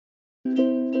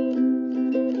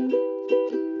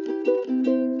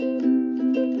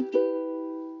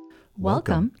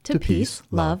Welcome to Peace,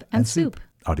 Love, and Soup.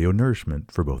 Audio nourishment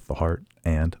for both the heart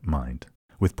and mind.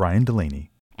 With Brian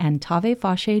Delaney. And Tave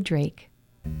Fauché Drake.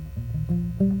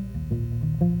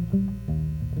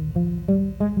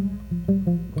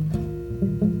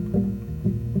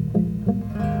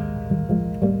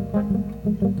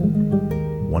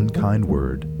 One kind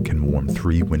word can warm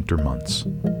 3 winter months.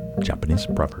 Japanese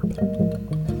proverb.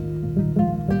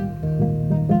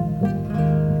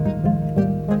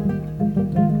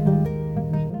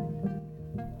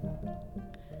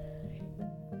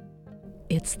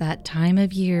 It's that time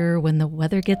of year when the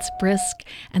weather gets brisk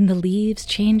and the leaves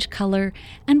change color,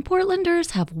 and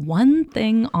Portlanders have one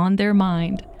thing on their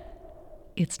mind.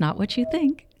 It's not what you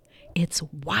think. It's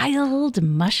wild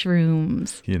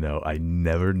mushrooms. You know, I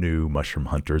never knew mushroom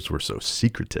hunters were so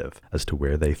secretive as to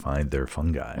where they find their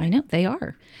fungi. I know, they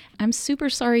are. I'm super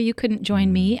sorry you couldn't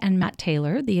join me and Matt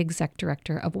Taylor, the exec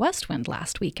director of Westwind,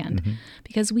 last weekend,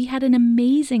 because we had an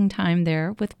amazing time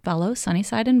there with fellow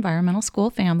Sunnyside Environmental School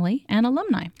family and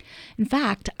alumni. In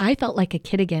fact, I felt like a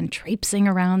kid again, traipsing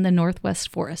around the Northwest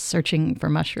Forest searching for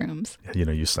mushrooms. You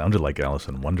know, you sounded like Alice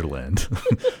in Wonderland.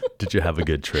 Did you have a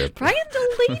good trip? Brian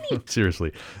Delaney!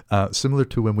 Seriously. Similar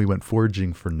to when we went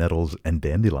foraging for nettles and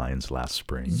dandelions last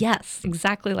spring. Yes,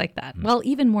 exactly like that. Well,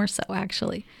 even more so,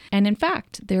 actually. And in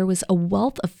fact, there was a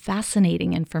wealth of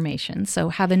fascinating information. So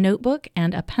have a notebook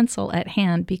and a pencil at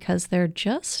hand because there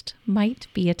just might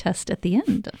be a test at the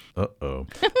end. Uh-oh.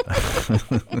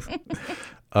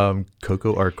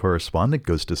 Coco, our correspondent,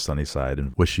 goes to Sunnyside,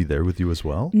 and was she there with you as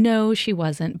well? No, she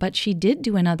wasn't, but she did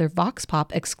do another Vox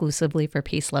Pop exclusively for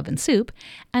Peace, Love, and Soup,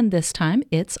 and this time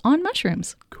it's on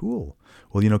mushrooms. Cool.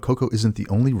 Well, you know, Coco isn't the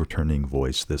only returning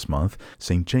voice this month.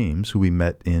 St. James, who we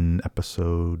met in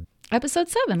Episode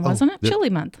 7, wasn't it? Chili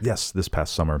month. Yes, this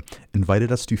past summer, invited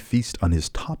us to feast on his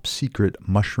top secret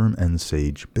mushroom and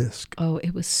sage bisque. Oh,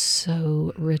 it was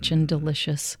so rich and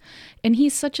delicious. And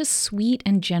he's such a sweet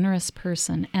and generous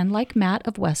person, and like Matt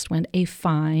of Westwind, a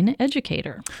fine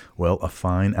educator. Well, a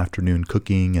fine afternoon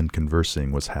cooking and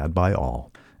conversing was had by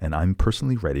all, and I'm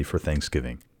personally ready for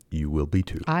Thanksgiving. You will be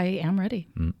too. I am ready.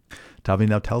 Tavi,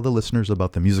 now tell the listeners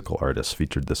about the musical artists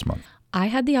featured this month. I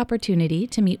had the opportunity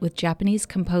to meet with Japanese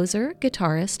composer,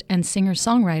 guitarist, and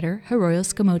singer-songwriter Hiroyo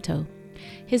Sakamoto.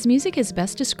 His music is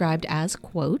best described as,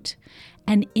 quote,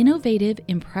 an innovative,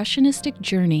 impressionistic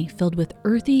journey filled with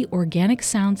earthy, organic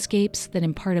soundscapes that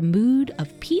impart a mood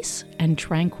of peace and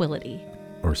tranquility.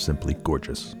 Or simply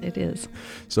gorgeous. It is.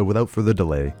 So without further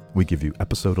delay, we give you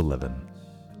episode 11.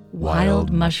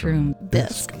 Wild Mushroom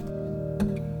Bisque.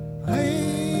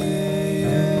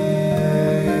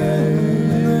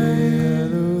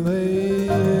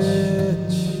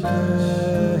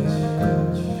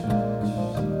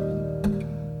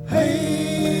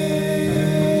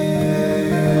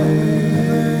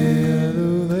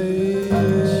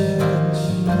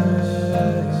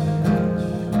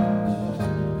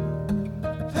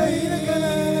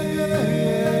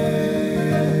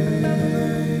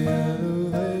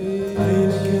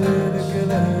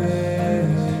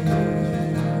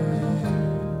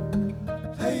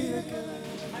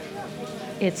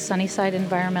 It's Sunnyside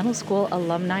Environmental School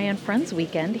Alumni and Friends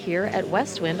Weekend here at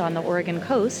Westwind on the Oregon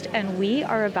coast, and we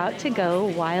are about to go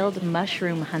wild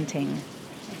mushroom hunting.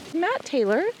 Matt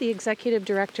Taylor, the executive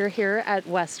director here at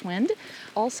Westwind,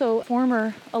 also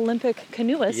former Olympic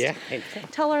canoeist. Yeah.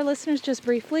 Tell our listeners just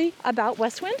briefly about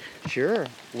Westwind. Sure.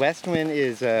 Westwind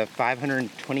is a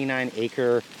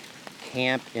 529-acre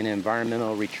camp and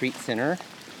environmental retreat center.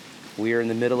 We are in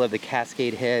the middle of the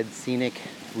Cascade Head Scenic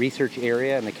Research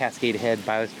Area and the Cascade Head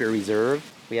Biosphere Reserve.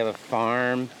 We have a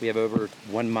farm. We have over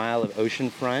 1 mile of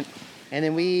oceanfront. And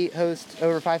then we host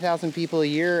over 5,000 people a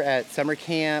year at summer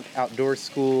camp, outdoor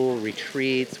school,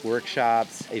 retreats,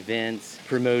 workshops, events,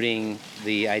 promoting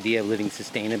the idea of living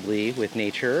sustainably with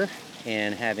nature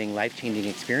and having life-changing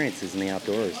experiences in the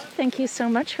outdoors. Thank you so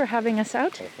much for having us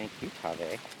out. So thank you,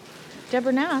 Tave.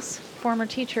 Deborah Nass, former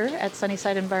teacher at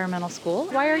Sunnyside Environmental School.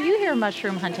 Why are you here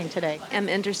mushroom hunting today? I'm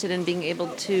interested in being able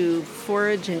to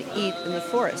forage and eat in the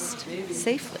forest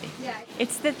safely.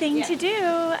 It's the thing to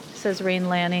do. Says Rain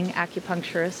Lanning,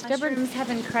 acupuncturist. Mushrooms have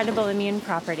incredible immune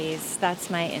properties. That's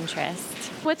my interest.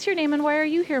 What's your name and why are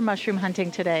you here mushroom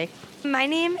hunting today? My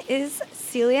name is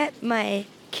Celia. My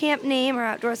camp name or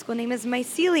outdoor school name is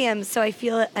Mycelium, so I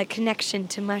feel a connection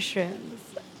to mushrooms.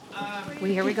 Well,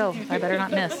 here we go. I better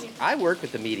not miss. I work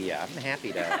with the media. I'm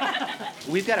happy to.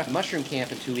 We've got a mushroom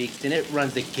camp in 2 weeks, and it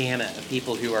runs the gamut of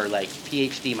people who are like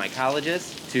PhD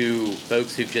mycologists to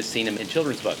folks who've just seen them in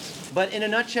children's books. But in a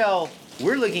nutshell,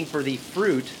 We're looking for the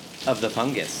fruit of the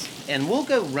fungus. And we'll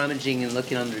go rummaging and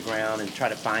looking underground and try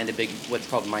to find a big, what's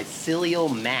called mycelial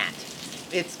mat.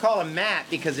 It's called a mat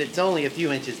because it's only a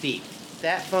few inches deep.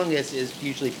 That fungus is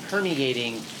usually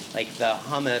permeating like the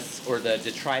humus or the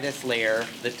detritus layer,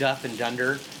 the duff and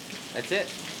dunder. That's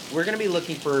it. We're gonna be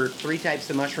looking for 3 types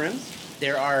of mushrooms.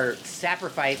 There are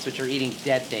saprophytes, which are eating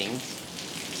dead things.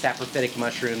 Saprophytic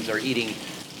mushrooms are eating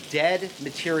dead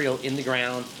material in the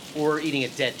ground or eating a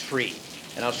dead tree.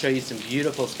 And I'll show you some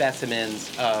beautiful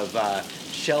specimens of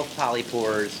shelf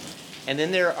polypores. And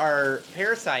then there are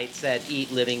parasites that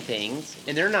eat living things,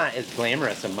 and they're not as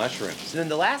glamorous as mushrooms. And then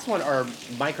the last one are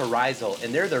mycorrhizal,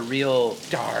 and they're the real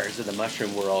stars of the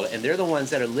mushroom world, and they're the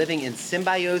ones that are living in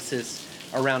symbiosis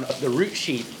around the root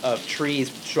sheath of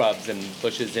trees, shrubs, and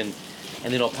bushes, and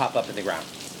then it'll pop up in the ground.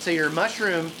 So your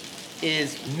mushroom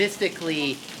is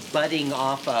mystically budding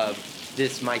off of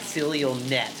this mycelial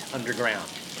net underground.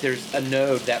 There's a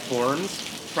node that forms.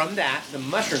 From that, the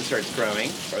mushroom starts growing,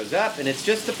 grows up, and it's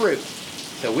just the fruit.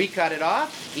 So we cut it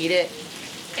off, eat it,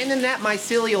 and then that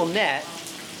mycelial net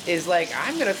is like,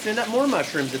 I'm gonna send up more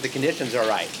mushrooms if the conditions are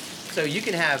right. So you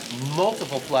can have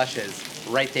multiple flushes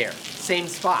right there, same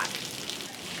spot.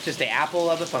 Just the apple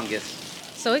of the fungus.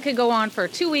 So it could go on for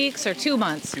 2 weeks or 2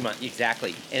 months. 2 months,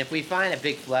 exactly. And if we find a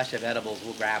big flush of edibles,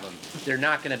 we'll grab them. They're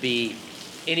not gonna be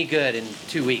any good in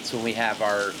 2 weeks when we have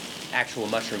our actual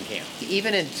mushroom camp.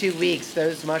 Even in 2 weeks,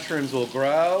 those mushrooms will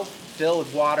grow, fill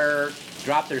with water,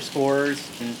 drop their spores,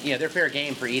 and they're fair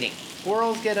game for eating.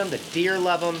 Squirrels get them, the deer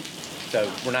love them,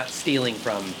 so we're not stealing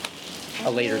from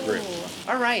a later group.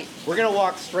 All right, we're gonna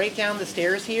walk straight down the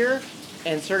stairs here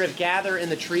and sort of gather in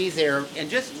the trees there and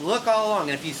just look all along.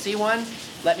 And if you see one,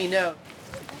 let me know.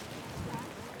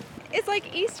 It's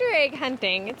like Easter egg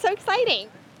hunting. It's so exciting.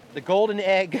 The golden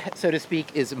egg, so to speak,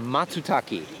 is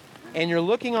matsutake. And you're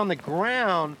looking on the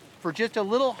ground for just a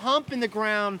little hump in the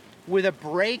ground with a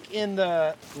break in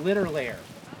the glitter layer.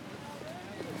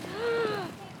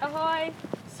 Ahoy!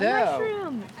 So, a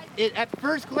mushroom. At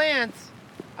first glance,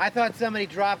 I thought somebody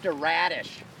dropped a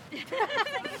radish.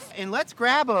 And let's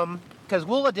grab them, because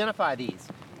we'll identify these.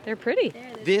 They're pretty.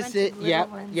 This is,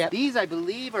 yeah. These, I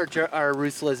believe, are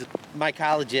Rusula's.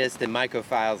 Mycologists and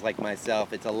mycophiles like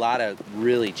myself, it's a lot of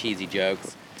really cheesy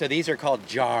jokes. So these are called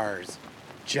jars.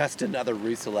 Just another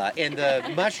Rusula. And the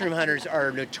mushroom hunters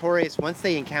are notorious once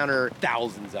they encounter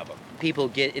thousands of them. People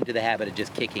get into the habit of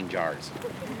just kicking jars.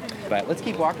 But let's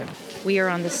keep walking. We are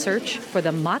on the search for the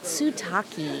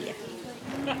matsutake.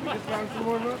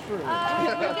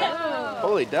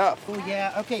 Holy duff. Oh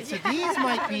yeah, okay, so these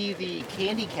might be the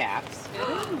candy caps.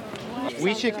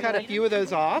 We should cut a few of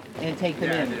those off and take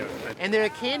them in. And there are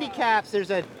candy caps,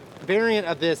 there's a variant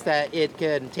of this that it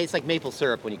can taste like maple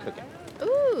syrup when you cook it.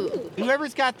 Ooh.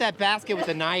 Whoever's got that basket with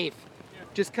a knife,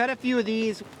 just cut a few of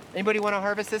these. Anybody want to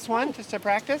harvest this one just to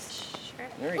practice? Sure.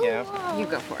 There we go. You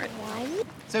go for it.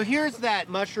 So here's that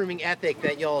mushrooming ethic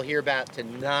that y'all hear about to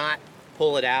not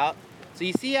pull it out. So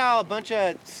you see how a bunch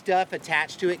of stuff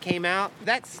attached to it came out?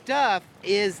 That stuff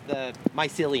is the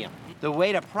mycelium. The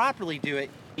way to properly do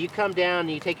it, you come down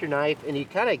and you take your knife and you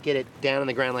kind of get it down on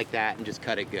the ground like that and just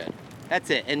cut it good. That's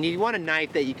it. And you want a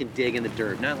knife that you can dig in the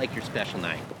dirt, not like your special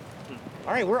knife.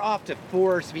 All right, we're off to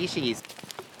 4 species.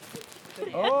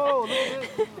 Oh, look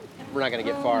at this. We're not gonna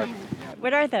get far.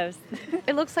 What are those?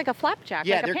 It looks like a flapjack.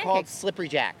 Yeah, like a they're pancake. called slippery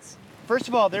jacks. First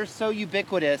of all, they're so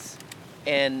ubiquitous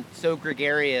and so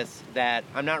gregarious that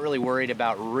I'm not really worried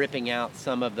about ripping out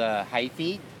some of the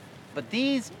hyphae. But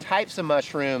these types of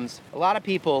mushrooms, a lot of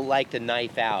people like to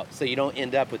knife out so you don't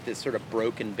end up with this sort of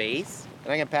broken base.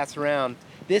 And I'm gonna pass around.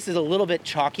 This is a little bit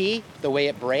chalky, the way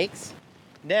it breaks.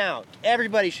 Now,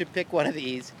 everybody should pick one of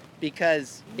these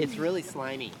because it's really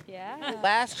slimy. Yeah.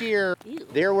 Last year,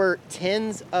 there were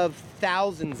tens of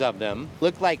thousands of them.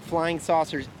 Looked like flying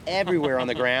saucers everywhere on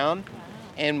the ground.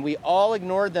 And we all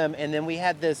ignored them. And then we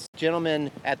had this gentleman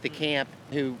at the camp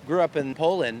who grew up in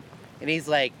Poland. And he's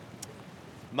like,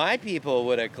 my people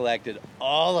would have collected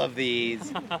all of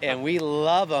these. And we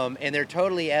love them. And they're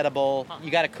totally edible. You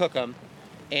got to cook them.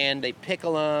 And they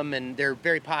pickle them. And they're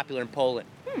very popular in Poland.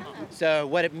 So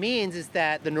what it means is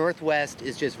that the Northwest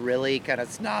is just really kind of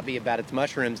snobby about its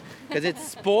mushrooms because it's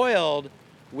spoiled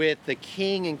with the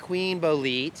king and queen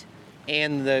bolete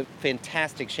and the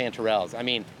fantastic chanterelles. I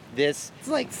mean, this, it's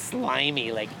like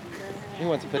slimy, like, who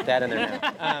wants to put that in there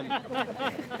now?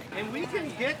 And we can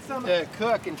get some to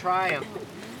cook and try them.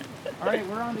 All right,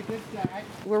 we're on the good side.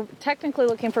 We're technically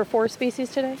looking for 4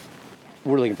 species today.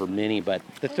 We're looking for many, but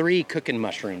the 3 cooking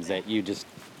mushrooms that you just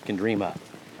can dream up.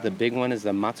 The big one is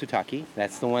the matsutake.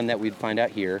 That's the one that we'd find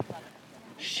out here.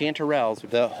 Chanterelles,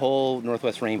 the whole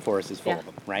Northwest rainforest is full of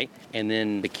them, right? And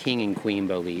then the king and queen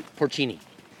bolete, porcini.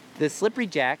 The slippery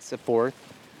jacks, a fourth,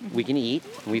 we can eat.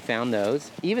 We found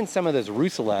those. Even some of those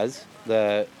russulas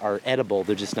are edible,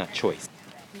 they're just not choice.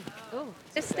 Oh,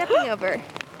 just stepping over.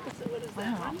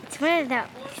 Wow. It's one of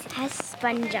those. It has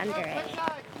sponge under it.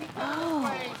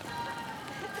 Oh.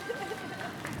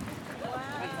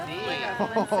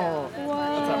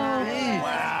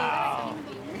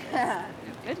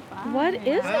 What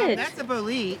is it? That's a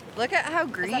bolete. Look at how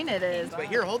green it is. But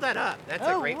here, hold that up. That's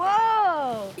a great one.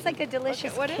 Whoa! It's like a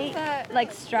delicious What is cake. that?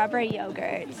 Like strawberry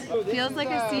yogurt. Feels like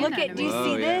a sea Look at, do you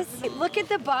see this? Look at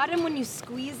the bottom when you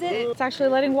squeeze it. It's actually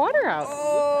letting water out.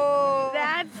 Oh,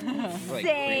 that's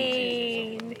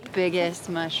insane. biggest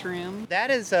mushroom.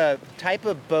 That is a type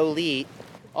of bolete.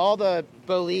 All the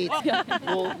boletes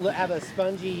will have a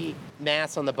spongy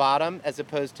mass on the bottom as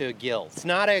opposed to a gill. It's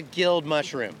not a gilled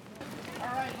mushroom. All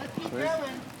right, let's keep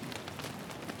going.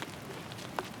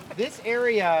 This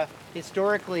area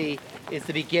historically is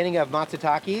the beginning of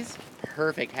matsutakis.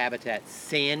 Perfect habitat.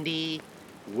 Sandy,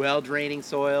 well-draining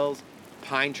soils,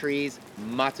 pine trees,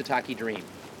 matsutake dream.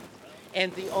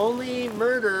 And the only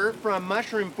murder from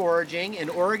mushroom foraging in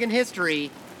Oregon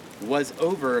history was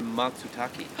over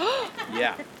matsutake.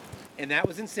 Yeah. And that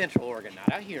was in Central Oregon,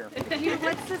 not out here.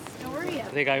 What's the story I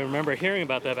of? think I remember hearing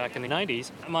about that back in the 90s.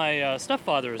 My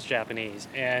stepfather is Japanese,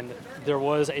 and there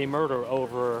was a murder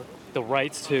over the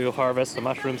rights to harvest the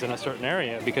mushrooms in a certain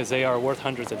area because they are worth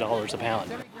hundreds of dollars a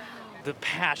pound. The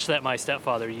patch that my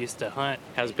stepfather used to hunt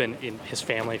has been in his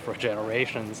family for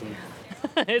generations,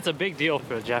 and it's a big deal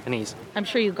for the Japanese. I'm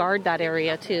sure you guard that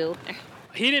area too.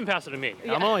 He didn't pass it to me.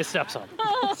 I'm only stepson.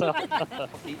 So.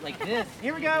 See, like this.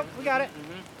 Here we go. We got it.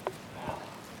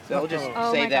 So we'll just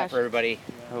Oh save my that gosh. for everybody.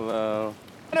 Hello.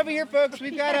 Come over here, folks.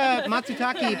 We've got a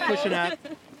matsutake pushing up.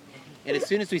 And as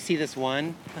soon as we see this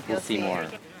one, we'll see more.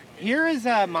 Here is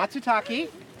a matsutake.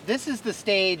 This is the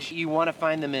stage you want to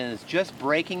find them in, is just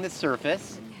breaking the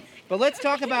surface. But let's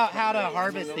talk about how to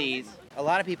harvest these. A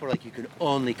lot of people are like, you could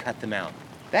only cut them out.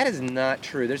 That is not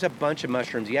true. There's a bunch of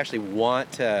mushrooms you actually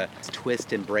want to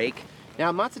twist and break.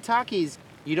 Now, matsutakes,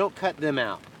 you don't cut them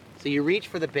out. So you reach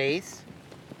for the base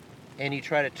and you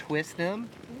try to twist them.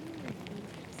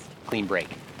 Clean break.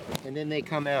 And then they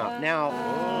come out. Now,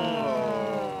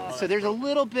 so there's a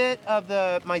little bit of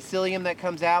the mycelium that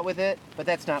comes out with it, but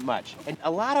that's not much. And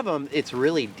a lot of them, it's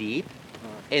really deep.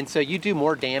 And so you do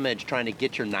more damage trying to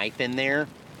get your knife in there.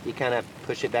 You kind of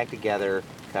push it back together,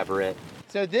 cover it.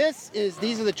 So these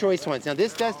are the choice ones. Now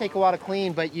this does take a while to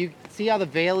clean, but you see how the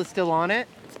veil is still on it?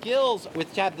 Gills,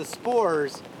 which have the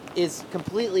spores, is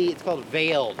completely, it's called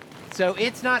veiled. So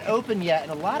it's not open yet,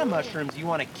 and a lot of mushrooms you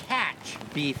want to catch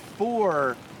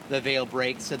before the veil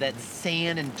breaks so that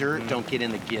sand and dirt don't get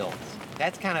in the gills.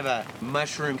 That's kind of a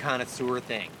mushroom connoisseur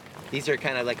thing. These are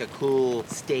kind of like a cool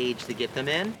stage to get them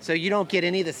in, so you don't get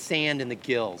any of the sand in the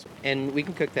gills. And we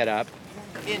can cook that up.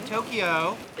 In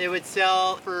Tokyo, it would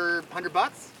sell for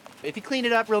 $100 if you clean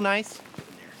it up real nice.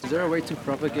 Is there a way to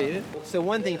propagate it? So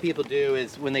one thing people do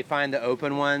is when they find the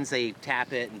open ones, they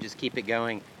tap it and just keep it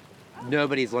going.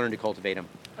 Nobody's learned to cultivate them.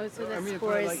 Oh, so the I mean,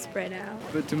 spores like- spread out.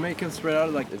 But to make it spread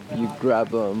out, like if you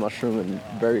grab a mushroom and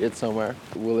bury it somewhere,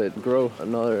 will it grow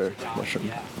another mushroom?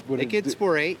 Would It gets do-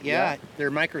 sporate, yeah. They're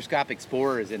microscopic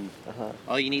spores, and Uh-huh.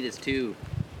 all you need is two.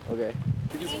 Okay.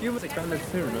 Because humans expand it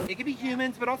too, no? It could be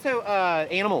humans, but also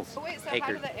animals. Oh, wait, so how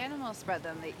Acre. do the animals spread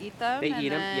them? They eat them? They and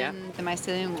eat 'em, then yeah. The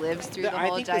mycelium lives through the I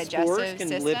whole think the digestive spores can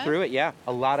system? live through it, yeah.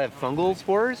 A lot of fungal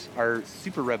spores are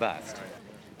super robust.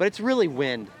 But it's really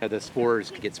when the spores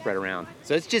get spread around.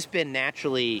 So it's just been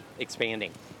naturally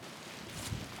expanding.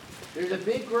 There's a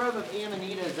big grove of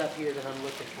amanitas up here that I'm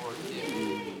looking for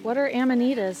too. What are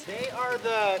amanitas? They are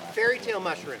the fairy tale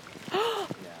mushroom.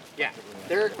 Yeah,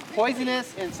 they're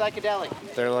poisonous and psychedelic.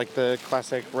 They're like the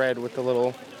classic red with the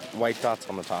little white dots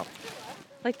on the top.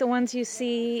 Like the ones you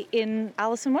see in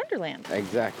Alice in Wonderland.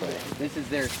 Exactly. This is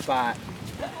their spot.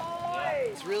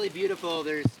 It's really beautiful.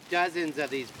 There's dozens of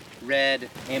these red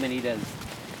amanitas.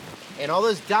 And all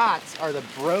those dots are the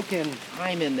broken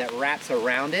hymen that wraps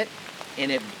around it,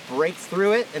 and it breaks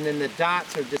through it, and then the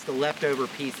dots are just the leftover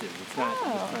pieces. It's not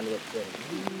trying to look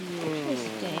pretty.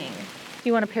 Interesting.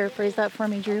 You want to paraphrase that for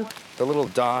me, Drew? The little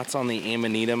dots on the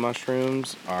amanita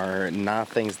mushrooms are not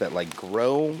things that like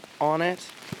grow on it,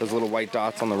 those little white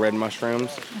dots on the red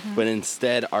mushrooms, but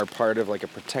instead are part of like a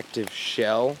protective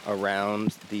shell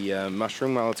around the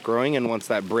mushroom while it's growing, and once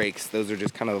that breaks, those are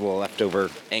just kind of the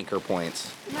leftover anchor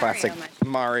points. Classic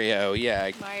Mario, yeah.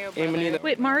 Mario Amanita.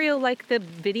 Wait, Mario like the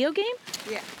video game?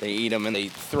 Yeah. They eat them and they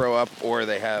throw up, or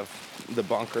they have the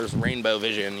bonkers rainbow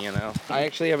vision, you know. I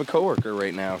actually have a coworker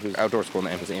right now whose outdoor school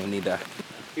name is Amanita.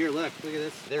 Here, look at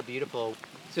this. They're beautiful.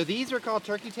 So these are called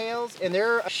turkey tails, and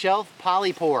they're shelf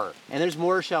polypore. And there's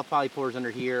more shelf polypores under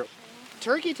here.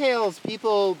 Turkey tails,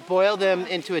 people boil them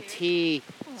into a tea,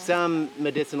 some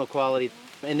medicinal quality,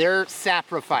 and they're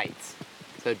saprophytes.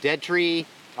 So dead tree,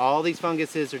 all these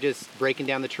funguses are just breaking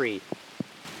down the tree.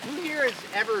 Who here has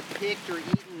ever picked or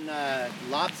eaten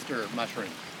lobster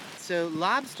mushrooms? So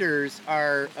lobsters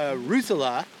are a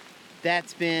rusula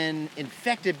that's been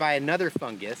infected by another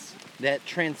fungus that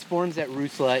transforms that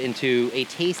rusula into a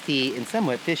tasty and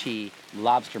somewhat fishy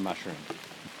lobster mushroom.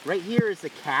 Right here is the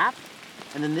cap,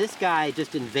 and then this guy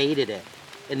just invaded it.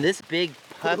 And this big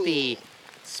puffy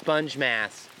sponge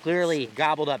mass clearly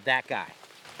gobbled up that guy.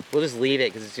 We'll just leave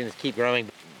it because it's gonna keep growing.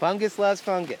 Fungus loves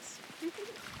fungus.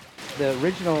 The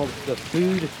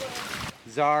food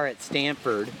czar at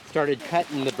Stanford started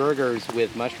cutting the burgers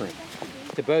with mushrooms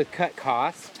to both cut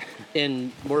costs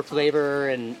and more flavor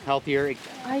and healthier.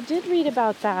 I did read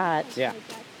about that. Yeah.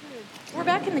 We're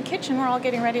back in the kitchen. We're all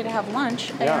getting ready to have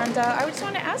lunch. Yeah. And I just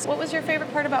want to ask, what was your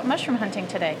favorite part about mushroom hunting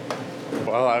today?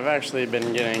 Well, I've actually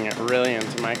been getting really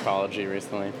into mycology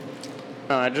recently.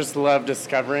 I just love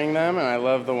discovering them, and I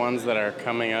love the ones that are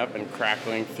coming up and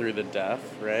crackling through the duff,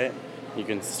 right? You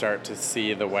can start to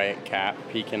see the white cap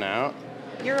peeking out.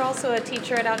 You're also a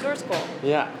teacher at outdoor school.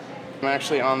 Yeah. I'm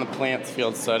actually on the plants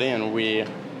field study, and we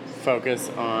focus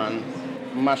on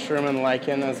mushroom and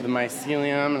lichen as the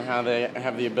mycelium and how they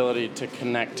have the ability to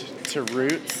connect to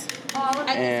roots.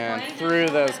 And through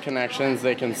those connections,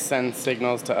 they can send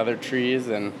signals to other trees,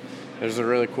 and there's a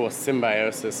really cool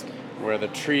symbiosis where the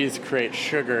trees create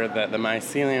sugar that the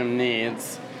mycelium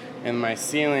needs, and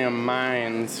mycelium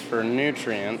mines for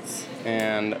nutrients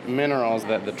and minerals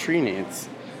that the tree needs.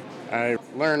 I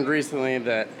learned recently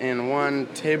that in 1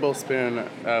 tablespoon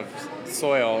of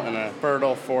soil in a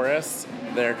fertile forest,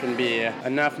 there can be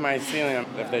enough mycelium.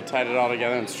 If they tied it all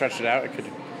together and stretched it out, it could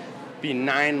be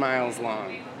 9 miles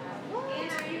long.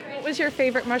 What was your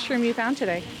favorite mushroom you found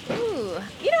today? Ooh,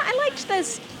 I liked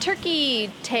those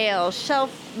turkey tail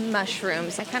shelf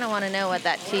mushrooms. I kind of want to know what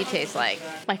that tea tastes like.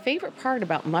 My favorite part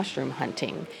about mushroom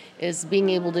hunting is being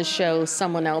able to show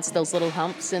someone else those little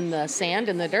humps in the sand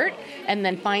and the dirt, and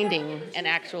then finding an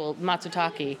actual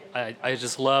matsutake. I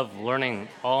just love learning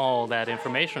all that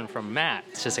information from Matt.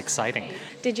 It's just exciting.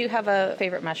 Did you have a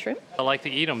favorite mushroom? I like to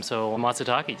eat them, so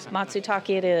matsutakis.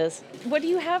 Matsutake it is. What do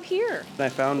you have here? I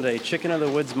found a chicken of the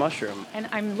woods mushroom. And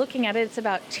I'm looking at it. It's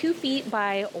about 2 feet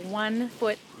by 1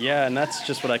 foot. Yeah, and that's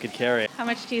just what I could carry. How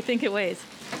much do you think it weighs?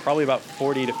 Probably about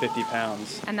 40 to 50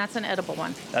 pounds. And that's an edible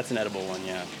one? That's an edible one,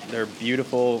 yeah. They're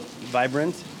beautiful,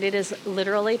 vibrant. It is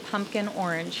literally pumpkin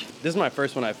orange. This is my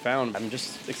first one I've found. I'm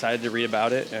just excited to read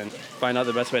about it and find out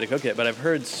the best way to cook it, but I've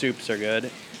heard soups are good.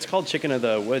 It's called chicken of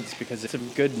the woods because it's a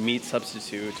good meat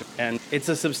substitute, and it's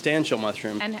a substantial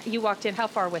mushroom. And you walked in how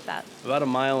far with that? About a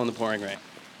mile in the pouring rain.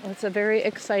 Well, it's a very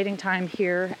exciting time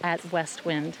here at West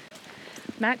Wind.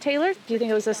 Matt Taylor, do you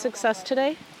think it was a success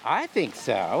today? I think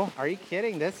so. Are you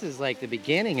kidding? This is like the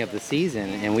beginning of the season,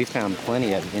 and we found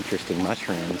plenty of interesting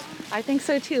mushrooms. I think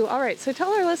so too. All right, so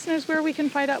tell our listeners where we can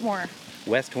find out more.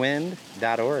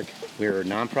 Westwind.org. We're a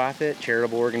nonprofit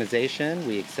charitable organization.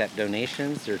 We accept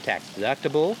donations. They're tax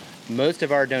deductible. Most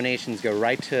of our donations go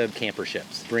right to camper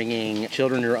ships, bringing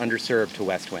children who are underserved to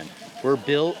West Wind. We're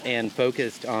built and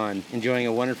focused on enjoying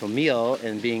a wonderful meal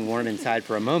and being warm inside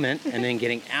for a moment and then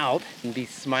getting out and be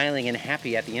smiling and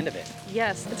happy at the end of it.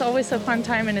 Yes, it's always a fun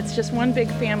time, and it's just one big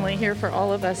family here for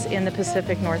all of us in the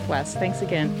Pacific Northwest. Thanks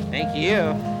again. Thank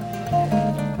you.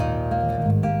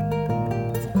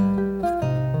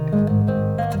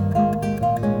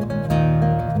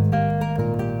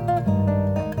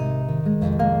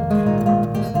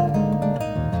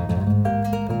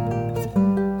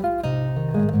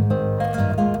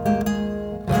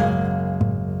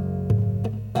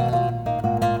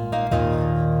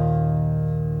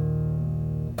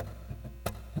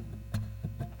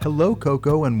 Hello,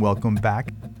 Coco, and welcome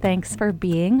back. Thanks for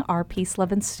being our Peace,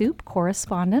 Love, and Soup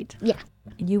correspondent. Yeah.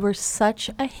 You were such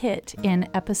a hit in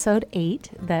episode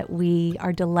 8 that we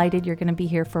are delighted you're going to be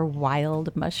here for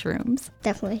wild mushrooms.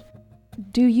 Definitely.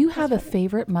 Do you have a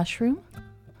favorite mushroom?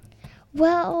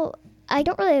 Well, I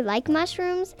don't really like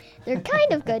mushrooms. They're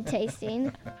kind of good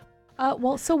tasting.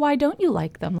 So why don't you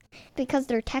like them? Because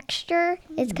their texture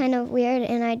is kind of weird,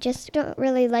 and I just don't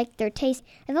really like their taste.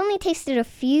 I've only tasted a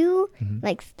few,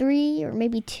 like 3 or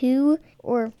maybe 2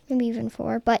 or maybe even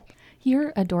 4, but...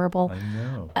 You're adorable. I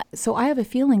know. So I have a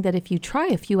feeling that if you try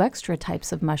a few extra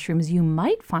types of mushrooms, you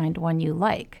might find one you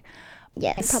like.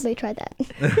 Yeah, I'd probably try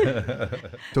that.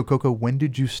 So, Coco, when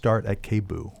did you start at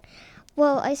KBOO?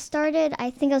 Well, I started,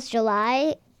 I think it was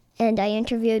July, and I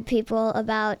interviewed people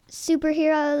about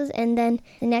superheroes, and then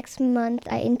the next month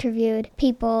I interviewed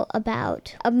people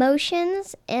about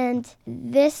emotions, and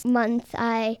this month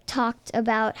I talked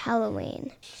about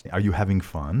Halloween. Are you having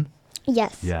fun?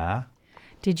 Yes. Yeah.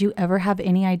 Did you ever have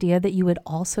any idea that you would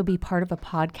also be part of a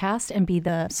podcast and be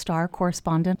the star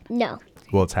correspondent? No.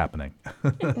 Well, it's happening.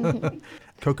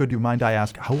 Coco, do you mind I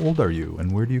ask, how old are you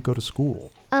and where do you go to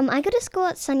school? I go to school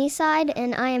at Sunnyside,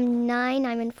 and I am 9.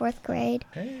 I'm in 4th grade.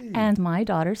 And my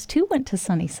daughters, too, went to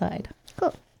Sunnyside.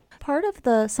 Cool. Part of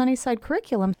the Sunnyside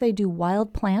curriculum, they do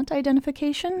wild plant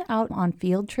identification out on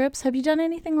field trips. Have you done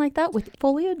anything like that with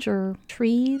foliage or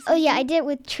trees? Oh, yeah, I did it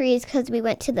with trees because we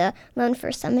went to the Lone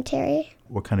Fir Cemetery.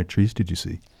 What kind of trees did you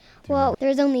see? Well,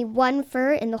 there's only one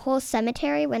fir in the whole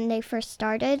cemetery when they first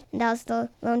started. And that was the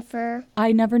lone fir.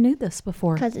 I never knew this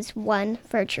before. Because it's one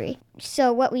fir tree.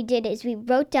 So what we did is we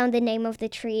wrote down the name of the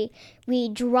tree. We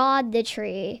drawed the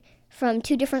tree from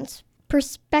 2 different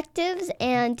perspectives.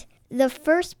 And the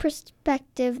first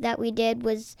perspective that we did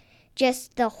was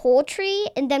just the whole tree.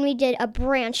 And then we did a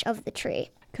branch of the tree.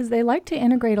 Because they like to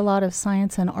integrate a lot of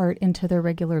science and art into their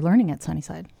regular learning at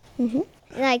Sunnyside. Mm-hmm.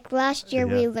 Like last year,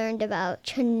 we learned about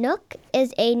Chinook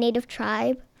is a native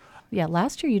tribe. Yeah,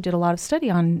 last year you did a lot of study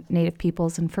on Native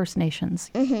peoples and First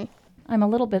Nations. Mm-hmm. I'm a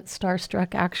little bit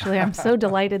starstruck, actually. I'm so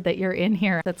delighted that you're in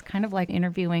here. That's kind of like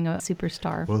interviewing a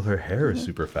superstar. Well, her hair is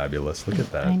super fabulous. Look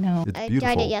at that. I know. It's I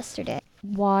beautiful. dyed it yesterday.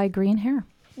 Why green hair?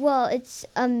 Well, it's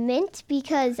a mint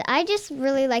because I just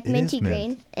really like minty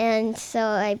green. And so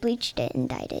I bleached it and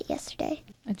dyed it yesterday.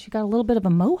 And she got a little bit of a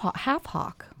mohawk, half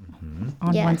hawk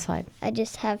on one side. I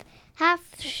just have half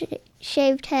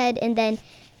shaved head and then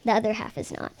the other half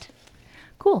is not.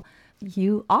 Cool.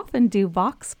 You often do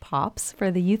Vox Pops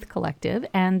for the Youth Collective,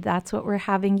 and that's what we're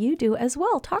having you do as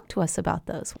well. Talk to us about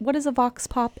those. What does a Vox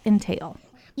Pop entail?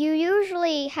 You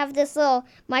usually have this little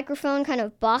microphone kind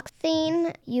of box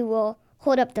thing. You will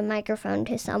hold up the microphone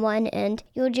to someone and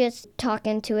you'll just talk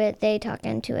into it. They talk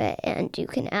into it, and you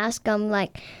can ask them,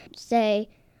 like, say,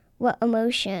 what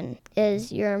emotion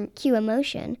is your cue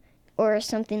emotion or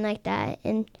something like that.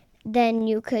 And then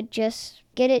you could just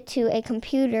get it to a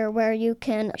computer where you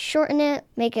can shorten it,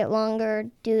 make it longer,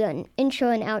 do an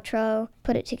intro and outro,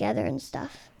 put it together and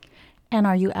stuff. And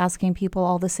are you asking people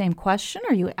all the same question,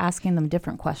 or are you asking them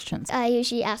different questions? I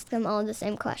usually ask them all the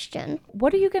same question.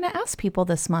 What are you going to ask people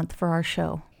this month for our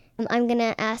show? I'm going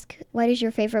to ask, what is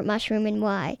your favorite mushroom and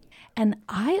why? And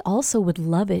I also would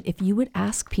love it if you would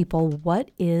ask people, what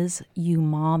is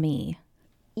umami?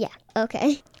 Yeah,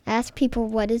 okay. Ask people,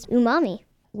 what is umami?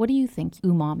 What do you think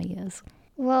umami is?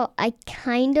 Well, I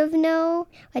kind of know.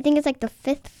 I think it's like the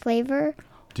 5th flavor.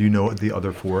 Do you know what the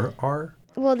other 4 are?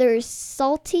 Well, there's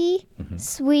salty,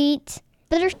 sweet,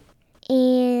 bitter,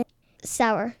 and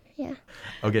sour. Yeah.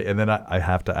 Okay, and then I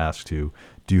have to ask you,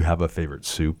 do you have a favorite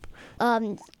soup?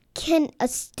 Can a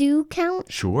stew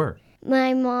count? Sure.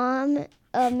 My mom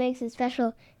makes a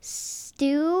special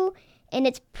stew, and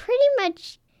it's pretty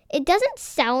much, it doesn't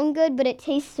sound good, but it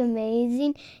tastes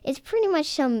amazing. It's pretty much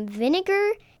some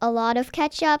vinegar, a lot of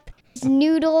ketchup,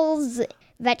 noodles,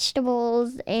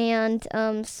 vegetables, and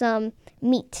some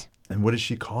meat. And what does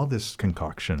she call this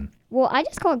concoction? Well, I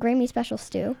just call it Grammy Special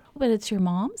Stew. But it's your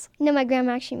mom's? No, my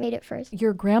grandma actually made it first.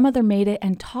 Your grandmother made it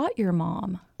and taught your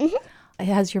mom. Mm-hmm.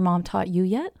 Has your mom taught you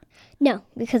yet? No,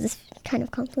 because it's kind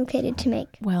of complicated to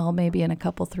make. Well, maybe in a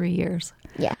couple, 3 years.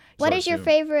 Yeah. What is your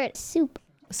favorite soup?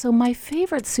 So my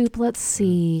favorite soup, let's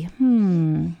see.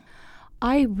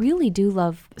 I really do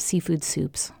love seafood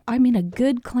soups. I mean, a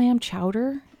good clam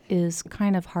chowder is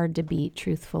kind of hard to beat,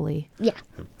 truthfully. Yeah,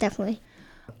 definitely.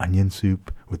 Onion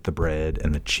soup with the bread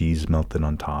and the cheese melted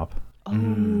on top. Oh,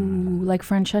 like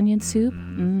French onion soup?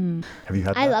 Have you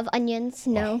had that? I love onions,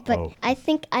 but I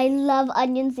think I love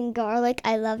onions and garlic.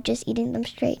 I love just eating them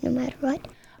straight no matter what.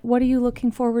 What are you looking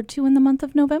forward to in the month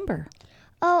of November?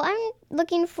 Oh, I'm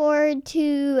looking forward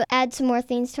to add some more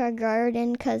things to our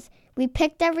garden because we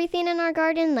picked everything in our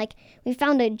garden. Like, we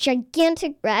found a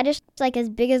gigantic radish, like as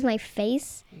big as my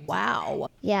face. Wow.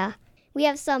 Yeah. We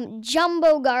have some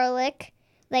jumbo garlic.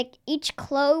 Like, each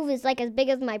clove is like as big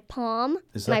as my palm.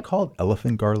 Is that called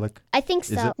elephant garlic? I think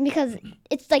so, because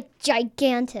it's like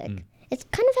gigantic. It's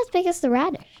kind of as big as the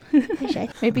radish.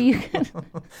 Maybe you can.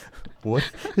 What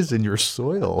is in your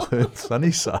soil in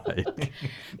Sunnyside?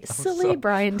 Silly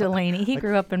Brian Delaney. He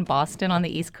grew up in Boston on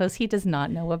the East Coast. He does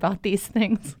not know about these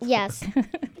things. Yes.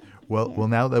 Well,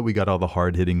 now that we got all the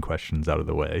hard-hitting questions out of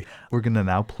the way, we're going to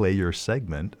now play your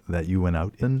segment that you went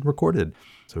out and recorded.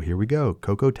 So here we go.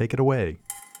 Coco, take it away.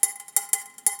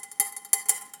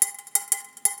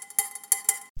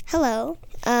 Hello,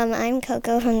 I'm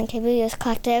Coco from the Cable Youth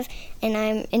Collective, and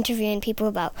I'm interviewing people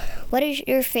about what is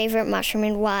your favorite mushroom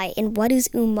and why, and what is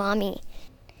umami?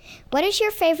 What is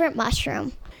your favorite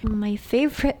mushroom? My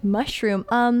favorite mushroom?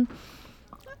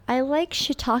 I like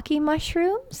shiitake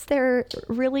mushrooms. They're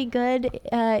really good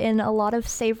in a lot of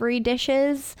savory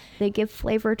dishes. They give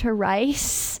flavor to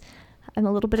rice. I'm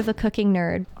a little bit of a cooking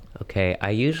nerd. Okay,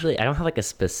 I don't have like a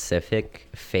specific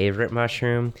favorite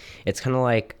mushroom. It's kind of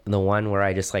like the one where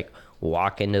I just like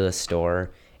walk into the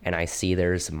store and I see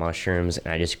there's mushrooms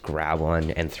and I just grab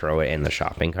one and throw it in the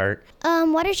shopping cart.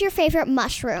 What is your favorite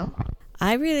mushroom?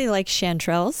 I really like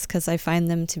chanterelles because I find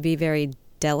them to be very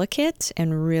delicate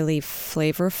and really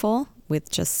flavorful with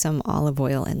just some olive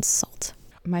oil and salt.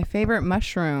 My favorite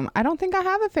mushroom. I don't think I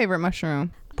have a favorite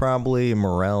mushroom. Probably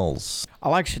morels. I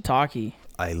like shiitake.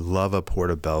 I love a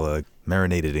portobello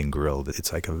marinated and grilled.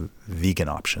 It's like a vegan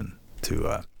option to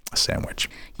a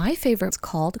sandwich. My favorite's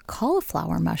called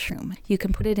cauliflower mushroom. You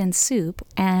can put it in soup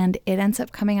and it ends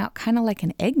up coming out kind of like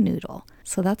an egg noodle.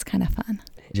 So that's kind of fun.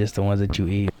 Just the ones that you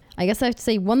eat. I guess I have to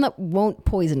say one that won't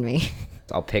poison me.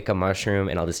 I'll pick a mushroom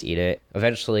and I'll just eat it.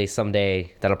 Eventually,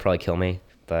 someday, that'll probably kill me.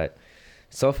 But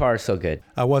so far, so good.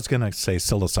 I was going to say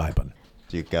psilocybin.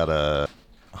 You gotta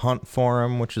hunt for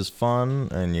them, which is fun,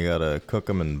 and you gotta cook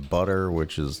them in butter,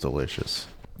 which is delicious.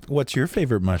 What's your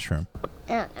favorite mushroom?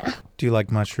 I don't know. Do you like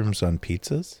mushrooms on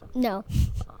pizzas? No.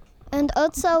 And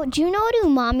also, do you know what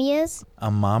umami is?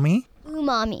 Umami?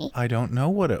 Umami. I don't know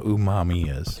what a umami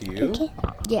is. Do you? Okay.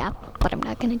 Yeah, but I'm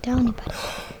not going to tell anybody.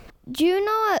 Do you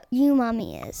know what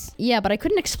umami is? Yeah, but I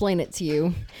couldn't explain it to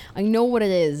you. I know what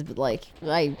it is, but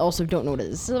I also don't know what it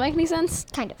is. Does that make any sense?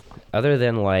 Kind of. Other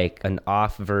than like an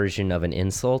off version of an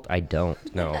insult, I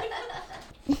don't know.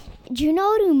 Do you know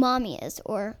what umami is?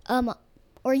 Or umami?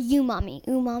 Umami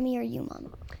or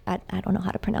umami? I don't know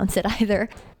how to pronounce it either.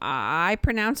 I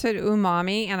pronounce it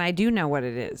umami, and I do know what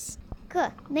it is.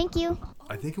 Good. Thank you.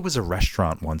 I think it was a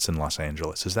restaurant once in Los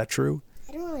Angeles. Is that true?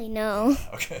 I don't really know.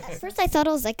 Okay. At first I thought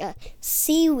it was like a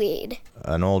seaweed.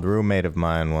 An old roommate of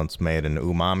mine once made an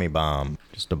umami bomb.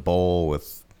 Just a bowl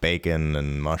with bacon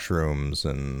and mushrooms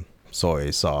and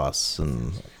soy sauce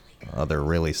and other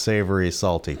really savory,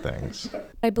 salty things.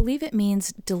 I believe it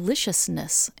means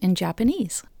deliciousness in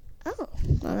Japanese. Oh,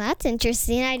 well, that's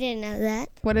interesting. I didn't know that.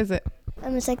 What is it?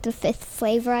 It's like the fifth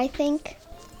flavor, I think.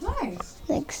 Nice.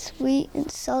 Like sweet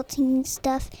and salty and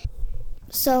stuff.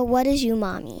 So what is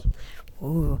umami?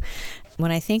 Ooh.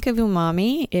 When I think of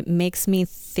umami, it makes me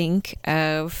think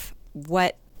of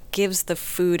what gives the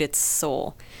food its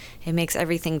soul. It makes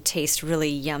everything taste really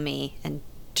yummy and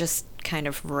just kind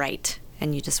of right,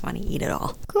 and you just want to eat it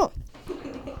all. Cool.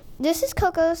 This is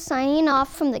Coco signing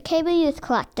off from the Cable Youth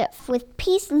Collective with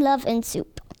peace, love, and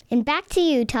soup. And back to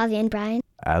you, Tavi and Brian.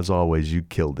 As always, you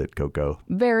killed it, Coco.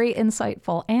 Very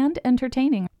insightful and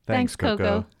entertaining. Thanks,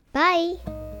 Coco. Bye.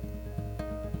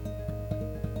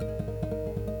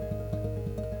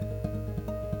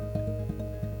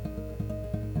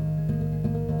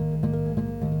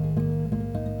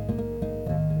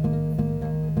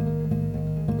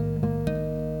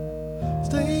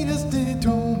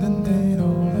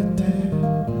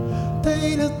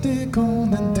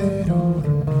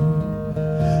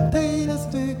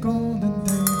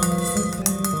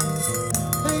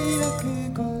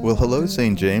 Well, hello,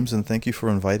 St. James, and thank you for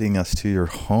inviting us to your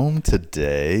home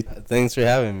today. Thanks for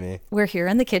having me. We're here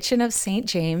in the kitchen of St.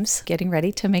 James, getting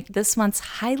ready to make this month's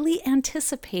highly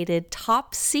anticipated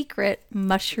top secret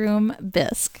mushroom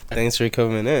bisque. Thanks for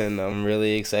coming in. I'm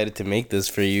really excited to make this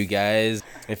for you guys.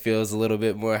 It feels a little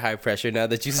bit more high pressure now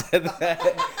that you said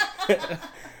that.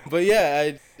 But yeah,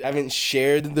 I haven't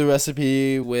shared the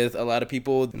recipe with a lot of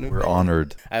people. We're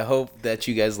honored. I hope that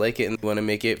you guys like it and want to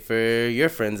make it for your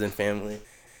friends and family.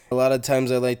 A lot of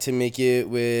times I like to make it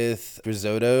with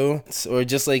risotto, or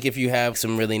just like if you have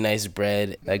some really nice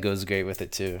bread, that goes great with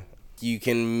it too. You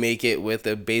can make it with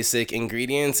the basic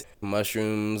ingredients,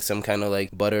 mushrooms, some kind of like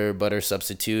butter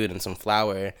substitute, and some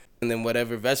flour. And then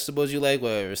whatever vegetables you like,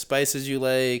 whatever spices you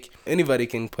like, anybody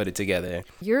can put it together.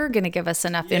 You're going to give us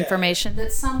enough information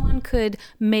that someone could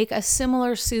make a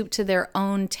similar soup to their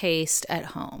own taste at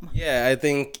home. Yeah, I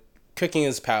think cooking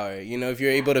is power. You know, if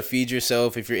you're able to feed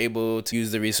yourself, if you're able to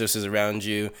use the resources around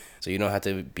you so you don't have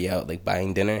to be out like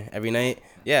buying dinner every night,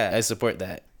 yeah, I support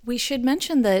that. We should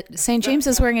mention that St. James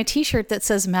is wearing a t-shirt that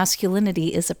says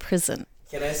masculinity is a prison.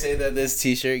 Can I say that this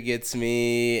t-shirt gets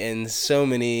me in so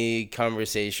many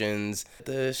conversations?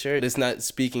 The shirt is not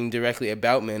speaking directly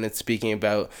about men, it's speaking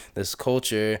about this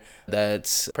culture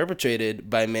that's perpetrated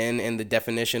by men and the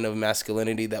definition of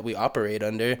masculinity that we operate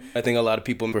under. I think a lot of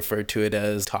people refer to it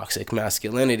as toxic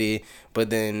masculinity, but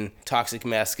then toxic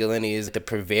masculinity is the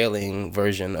prevailing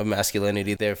version of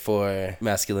masculinity, therefore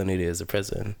masculinity is a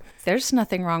prison. There's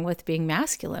nothing wrong with being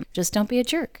masculine, just don't be a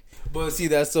jerk. But see,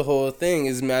 that's the whole thing,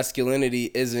 is masculinity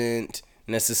isn't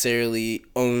necessarily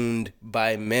owned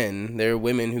by men. There are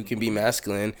women who can be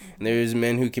masculine, and there's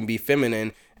men who can be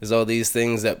feminine. There's all these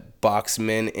things that box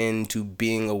men into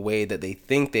being a way that they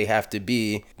think they have to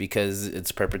be because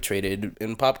it's perpetrated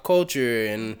in pop culture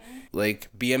and, like,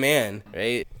 be a man,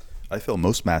 right? I feel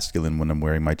most masculine when I'm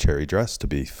wearing my cherry dress, to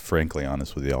be frankly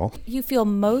honest with y'all. You feel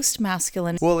most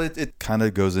masculine. Well, it kind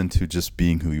of goes into just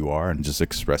being who you are and just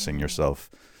expressing yourself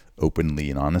openly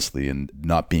and honestly and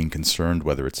not being concerned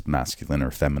whether it's masculine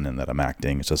or feminine that I'm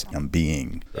acting. It's just I'm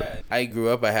being. I grew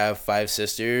up, I have 5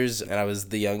 sisters, and I was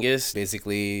the youngest,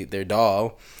 basically their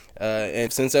doll.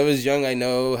 And since I was young, I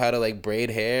know how to, like,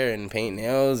 braid hair and paint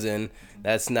nails, and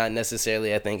that's not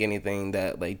necessarily, I think, anything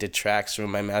that, like, detracts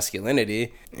from my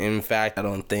masculinity. In fact, I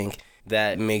don't think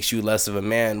that makes you less of a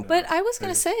man. But I was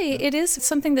going to say, it is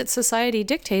something that society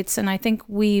dictates, and I think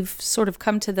we've sort of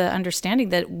come to the understanding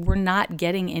that we're not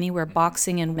getting anywhere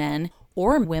boxing in men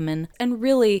or women, and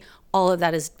really all of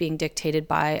that is being dictated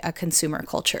by a consumer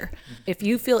culture. If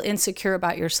you feel insecure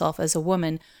about yourself as a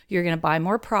woman, you're going to buy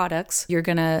more products, you're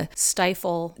going to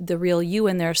stifle the real you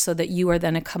in there so that you are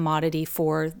then a commodity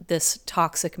for this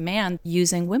toxic man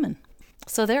using women.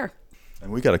 So there.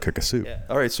 And we got to cook a soup. Yeah.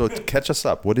 All right, so catch us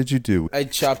up. What did you do? I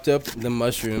chopped up the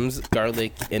mushrooms,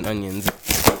 garlic, and onions.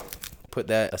 Put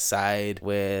that aside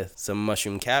with some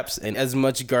mushroom caps and as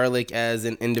much garlic as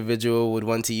an individual would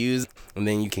want to use, and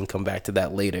then you can come back to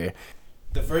that later.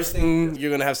 The first thing, you're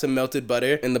going to have some melted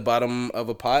butter in the bottom of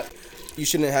a pot. You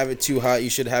shouldn't have it too hot. You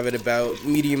should have it about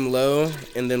medium low,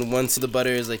 and then once the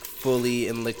butter is, like, fully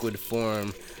in liquid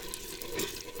form,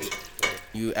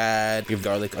 you add your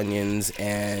garlic, onions,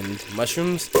 and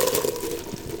mushrooms,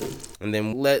 and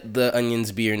then let the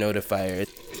onions be your notifier.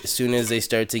 As soon as they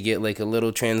start to get, like, a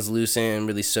little translucent and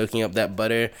really soaking up that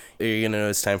butter, you're going to know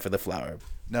it's time for the flour.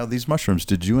 Now, these mushrooms,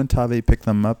 did you and Tave pick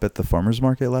them up at the farmer's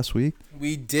market last week?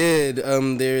 We did.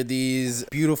 They're these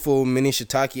beautiful mini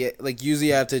shiitake. Like,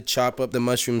 usually I have to chop up the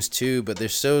mushrooms too, but they're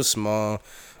so small.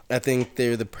 I think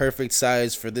they're the perfect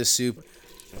size for this soup.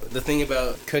 The thing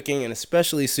about cooking, and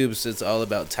especially soups, it's all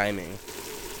about timing.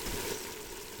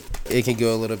 It can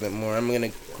go a little bit more. I'm going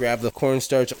to grab the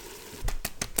cornstarch.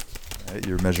 All right,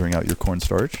 you're measuring out your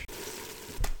cornstarch.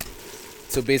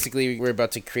 So basically, we're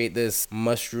about to create this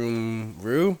mushroom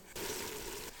roux.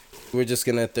 We're just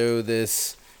going to throw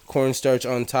this cornstarch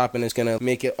on top, and it's going to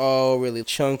make it all really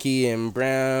chunky and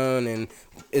brown, and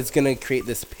it's going to create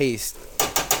this paste.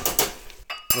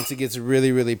 Once it gets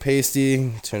really, really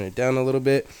pasty, turn it down a little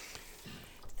bit.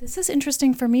 This is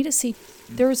interesting for me to see.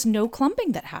 There was no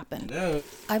clumping that happened. No.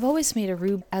 I've always made a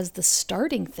roux as the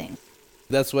starting thing.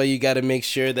 That's why you got to make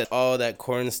sure that all that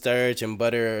cornstarch and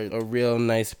butter are a real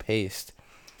nice paste.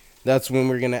 That's when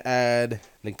we're going to add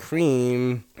the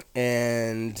cream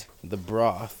and the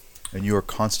broth. And you are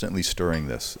constantly stirring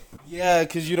this. Yeah,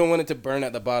 because you don't want it to burn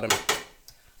at the bottom.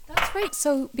 That's right.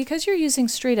 So because you're using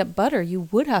straight up butter, you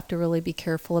would have to really be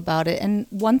careful about it. And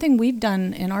one thing we've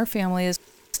done in our family is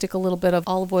stick a little bit of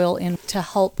olive oil in to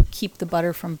help keep the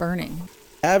butter from burning.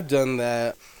 I've done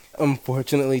that.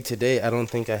 Unfortunately, today, I don't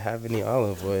think I have any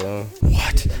olive oil.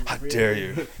 What? How dare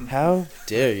you? How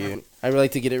dare you? I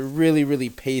like to get it really, really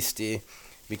pasty,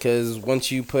 because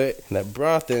once you put that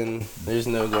broth in, there's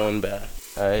no going back.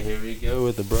 All right, here we go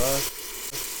with the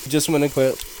broth. You just want to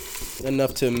put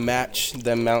enough to match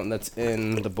the amount that's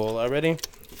in the bowl already.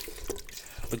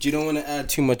 But you don't want to add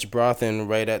too much broth in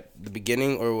right at the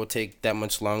beginning, or it will take that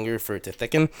much longer for it to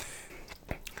thicken.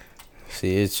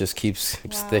 See, it just keeps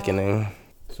thickening.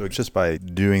 So it's just by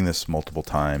doing this multiple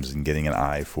times and getting an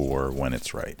eye for when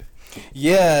it's right.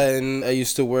 Yeah, and I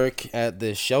used to work at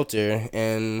the shelter,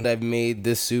 and I've made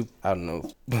this soup, I don't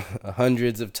know,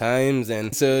 hundreds of times.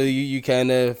 And so you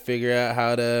kind of figure out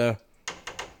how to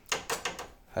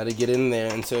get in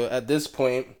there. And so at this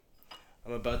point,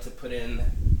 I'm about to put in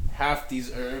half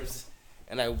these herbs,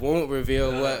 and I won't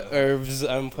reveal what herbs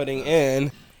I'm putting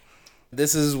in.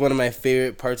 This is one of my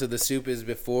favorite parts of the soup, is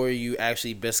before you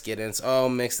actually bisque it, and it's all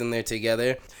mixed in there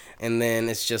together. And then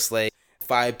it's just like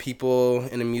 5 people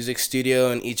in a music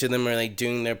studio, and each of them are like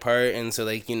doing their part. And so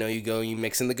like, you know, you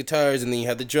mix in the guitars, and then you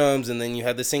have the drums, and then you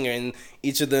have the singer, and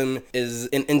each of them is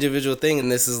an individual thing.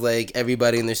 And this is like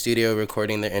everybody in the studio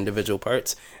recording their individual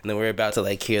parts, and then we're about to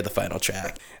like hear the final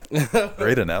track.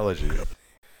 Great analogy. And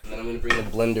then I'm gonna bring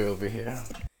the blender over here.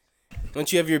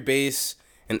 Once you have your bass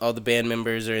and all the band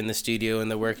members are in the studio and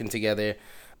they're working together,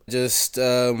 just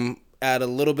add a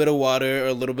little bit of water or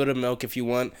a little bit of milk if you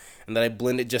want, and then I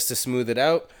blend it just to smooth it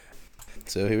out.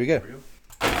 So here we go.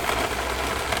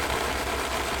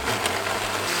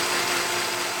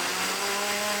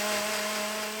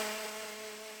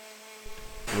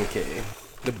 Okay,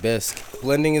 the bisque.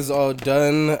 Blending is all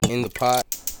done in the pot.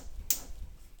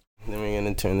 Then we're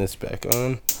gonna turn this back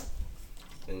on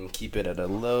and keep it at a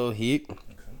low heat.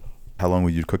 How long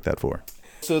would you cook that for?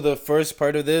 So the first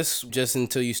part of this, just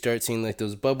until you start seeing like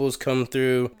those bubbles come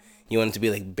through, you want it to be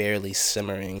like barely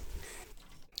simmering.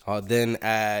 I'll then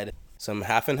add some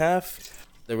half and half,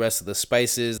 the rest of the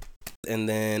spices, and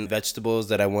then vegetables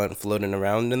that I want floating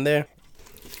around in there.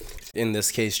 In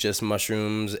this case, just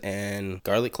mushrooms and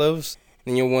garlic cloves.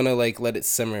 And you'll want to like let it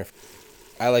simmer.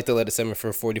 I like to let it simmer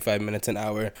for 45 minutes, an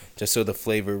hour, just so the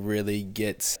flavor really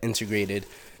gets integrated.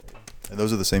 And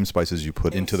those are the same spices you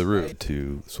put into the roux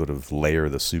to sort of layer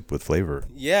the soup with flavor.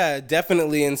 Yeah,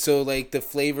 definitely. And so like the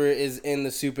flavor is in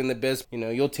the soup and the bisque. You know,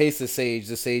 you'll taste the sage.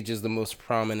 The sage is the most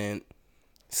prominent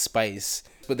spice.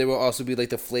 But there will also be like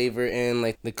the flavor in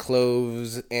like the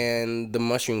cloves and the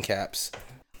mushroom caps.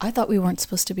 I thought we weren't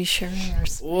supposed to be sharing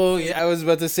ours. Well, yeah, I was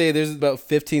about to say there's about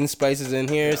 15 spices in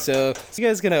here, so you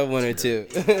guys can have one or two.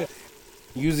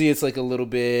 Usually it's like a little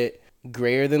bit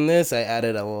grayer than this. I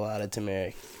added a lot of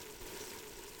turmeric.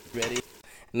 Ready?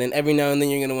 And then every now and then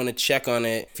you're going to want to check on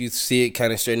it. If you see it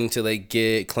kind of starting to like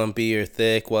get clumpy or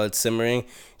thick while it's simmering,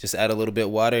 just add a little bit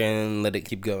of water and let it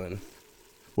keep going.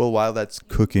 Well, while that's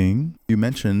cooking, you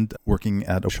mentioned working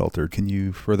at a shelter. Can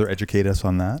you further educate us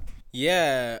on that?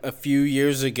 Yeah, a few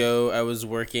years ago, I was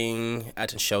working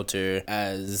at a shelter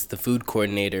as the food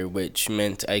coordinator, which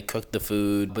meant I cooked the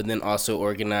food, but then also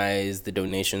organized the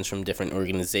donations from different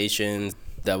organizations.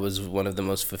 That was one of the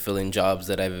most fulfilling jobs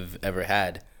that I've ever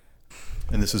had.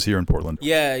 And this is here in Portland?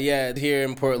 Yeah, here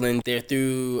in Portland. They're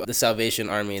through the Salvation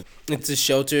Army. It's a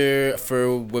shelter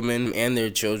for women and their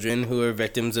children who are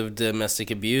victims of domestic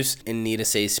abuse and need a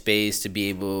safe space to be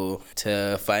able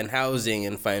to find housing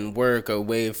and find work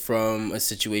away from a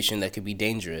situation that could be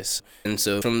dangerous. And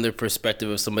so from the perspective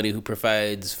of somebody who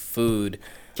provides food,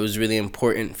 it was really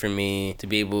important for me to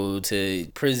be able to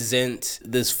present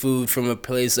this food from a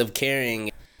place of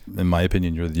caring. In my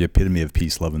opinion, you're the epitome of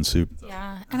peace, love, and soup.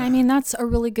 Yeah, and I mean, that's a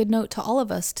really good note to all of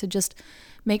us to just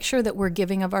make sure that we're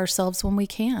giving of ourselves when we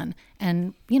can.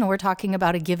 And, you know, we're talking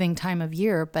about a giving time of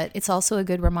year, but it's also a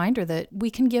good reminder that we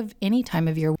can give any time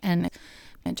of year, and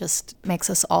it just makes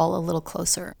us all a little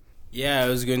closer. Yeah, I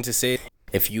was going to say,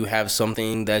 if you have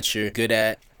something that you're good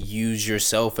at, use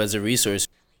yourself as a resource.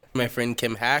 My friend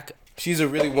Kim Hack, she's a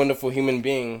really wonderful human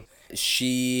being.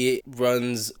 She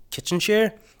runs Kitchen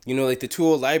Share. You know, like the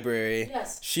tool library.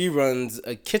 Yes. She runs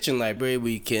a kitchen library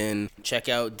where you can check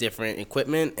out different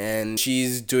equipment, and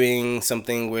she's doing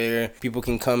something where people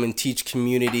can come and teach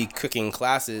community cooking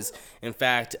classes. In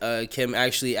fact, Kim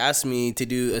actually asked me to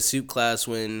do a soup class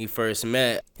when we first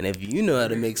met, and if you know how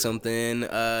to make something,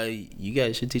 you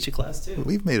guys should teach a class too.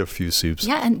 We've made a few soups.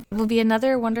 Yeah, and it will be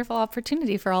another wonderful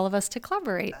opportunity for all of us to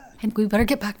collaborate. And we better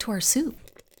get back to our soup.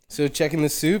 So checking the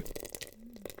soup.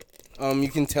 You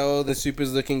can tell the soup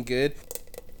is looking good.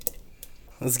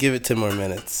 Let's give it 10 more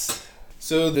minutes.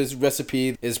 So this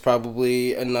recipe is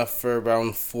probably enough for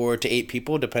around 4 to 8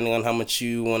 people, depending on how much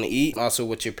you want to eat. Also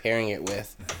what you're pairing it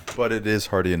with. But it is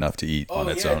hearty enough to eat on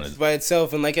its own. By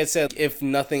itself. And like I said, if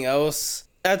nothing else,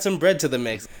 add some bread to the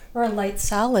mix. Or a light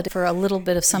salad for a little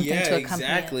bit of something to accompany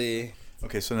exactly. it.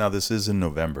 Okay, so now this is in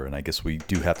November, and I guess we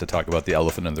do have to talk about the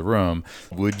elephant in the room.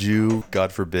 Would you,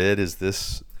 God forbid, is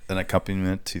this an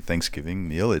accompaniment to Thanksgiving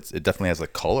meal? It definitely has the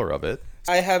color of it.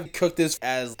 I have cooked this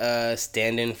as a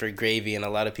stand-in for gravy, and a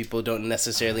lot of people don't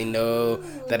necessarily know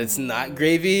that it's not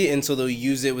gravy, and so they'll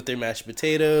use it with their mashed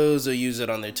potatoes or use it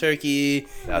on their turkey.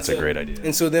 That's a great idea.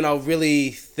 And so then I'll really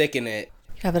thicken it.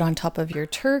 You have it on top of your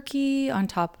turkey, on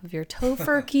top of your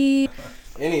tofurkey.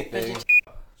 Anything.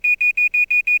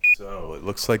 So it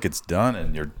looks like it's done,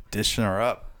 and you're dishing her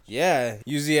up. Yeah,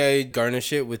 usually I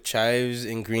garnish it with chives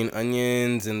and green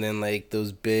onions and then like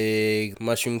those big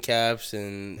mushroom caps,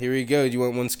 and here we go. Do you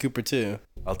want one scoop or two?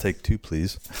 I'll take 2,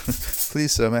 please.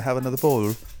 Please, sir, may I have another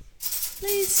bowl?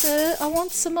 Please, sir, I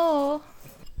want some more.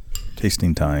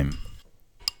 Tasting time.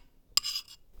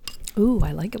 Ooh,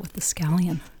 I like it with the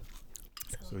scallion.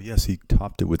 So yes, he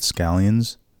topped it with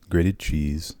scallions, grated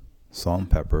cheese, salt and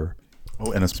pepper.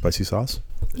 Oh, and a spicy sauce.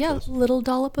 Yeah, a little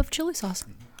dollop of chili sauce.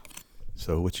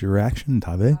 So what's your reaction,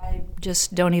 Tabe? I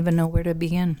just don't even know where to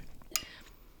begin.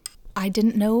 I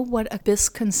didn't know what a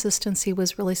bisque consistency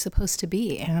was really supposed to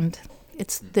be, and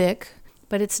it's thick,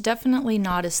 but it's definitely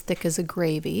not as thick as a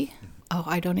gravy. Oh,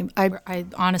 I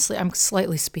honestly, I'm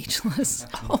slightly speechless.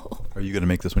 Oh, Are you going to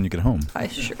make this when you get home? I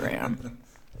sure am.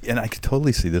 And I could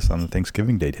totally see this on the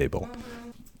Thanksgiving Day table.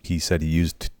 He said he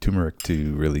used turmeric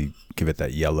to really give it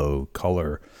that yellow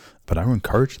color, but I would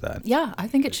encourage that. Yeah, I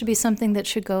think it should be something that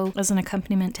should go as an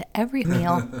accompaniment to every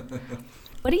meal.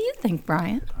 What do you think,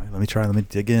 Brian? All right, let me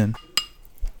dig in.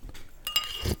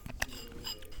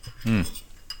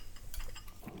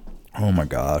 Oh my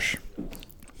gosh.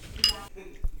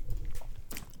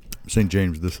 St.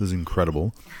 James, this is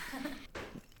incredible.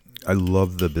 I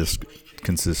love the bisque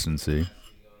consistency.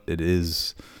 It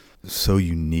is so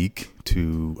unique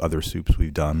to other soups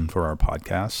we've done for our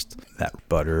podcast. That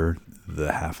butter,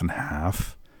 the half and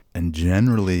half. And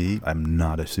generally, I'm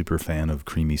not a super fan of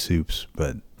creamy soups,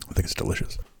 but I think it's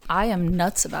delicious. I am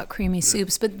nuts about creamy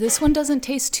soups, but this one doesn't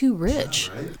taste too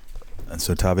rich. And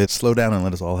so, Tabe, slow down and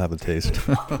let us all have a taste.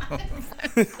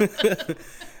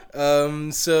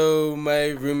 So my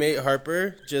roommate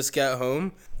Harper just got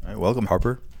home. All right, welcome,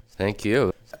 Harper. Thank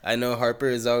you. I know Harper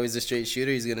is always a straight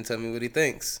shooter. He's gonna tell me what he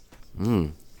thinks.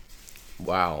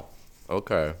 Wow.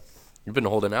 Okay. You've been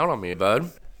holding out on me,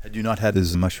 bud. Had you not had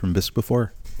his mushroom bisque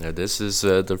before? Yeah, this is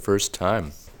the first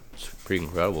time. It's pretty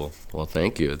incredible. Well,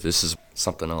 thank you. This is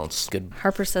something else. Good.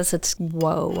 Harper says it's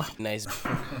whoa. Nice.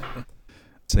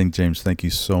 St. James, thank you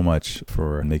so much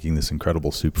for making this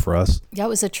incredible soup for us. Yeah, it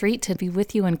was a treat to be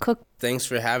with you and cook. Thanks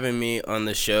for having me on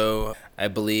the show. I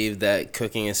believe that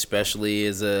cooking especially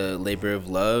is a labor of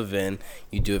love, and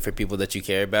you do it for people that you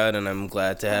care about, and I'm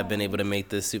glad to have been able to make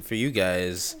this soup for you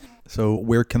guys. So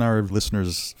where can our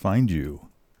listeners find you?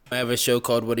 I have a show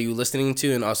called What Are You Listening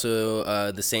To, and also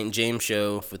the St. James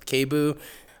Show with Kboo.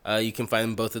 You can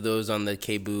find both of those on the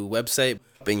Kboo website,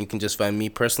 and you can just find me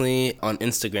personally on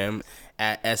Instagram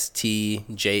at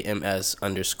STJMS_.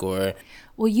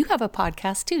 Well, you have a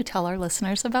podcast too. Tell our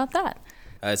listeners about that.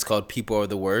 It's called People Are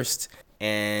the Worst,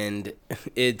 and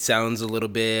it sounds a little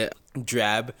bit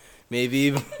drab,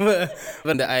 maybe, but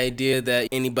the idea that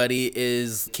anybody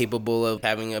is capable of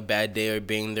having a bad day or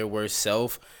being their worst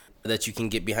self, that you can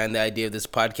get behind the idea of this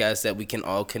podcast, that we can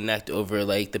all connect over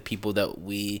like the people that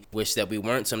we wish that we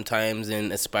weren't sometimes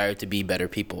and aspire to be better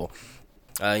people.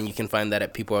 And you can find that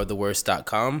at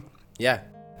peoplearetheworst.com. Yeah,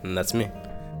 and that's me.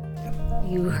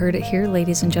 You heard it here,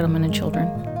 ladies and gentlemen and children.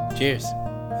 Cheers.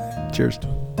 Cheers.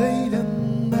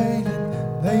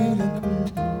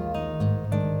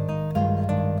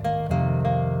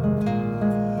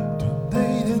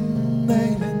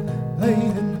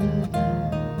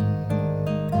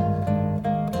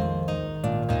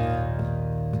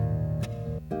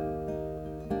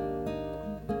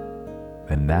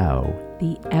 And now,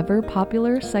 The ever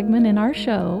popular segment in our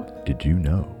show, did you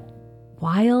know?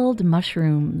 Wild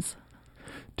Mushrooms.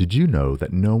 Did you know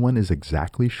that no one is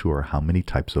exactly sure how many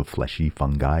types of fleshy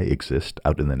fungi exist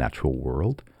out in the natural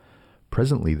world?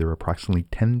 Presently, there are approximately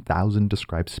 10,000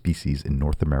 described species in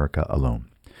North America alone,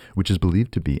 which is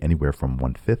believed to be anywhere from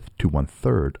 1/5 to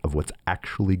 1/3 of what's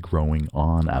actually growing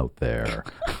on out there.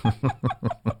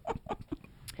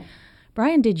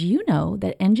 Brian, did you know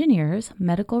that engineers,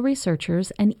 medical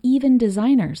researchers, and even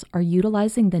designers are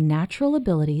utilizing the natural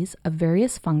abilities of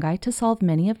various fungi to solve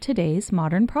many of today's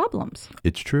modern problems?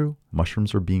 It's true.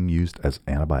 Mushrooms are being used as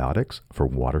antibiotics for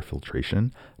water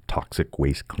filtration, toxic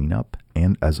waste cleanup,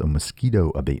 and as a mosquito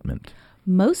abatement.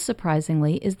 Most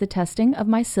surprisingly is the testing of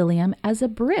mycelium as a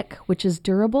brick, which is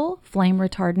durable, flame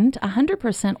retardant,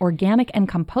 100% organic and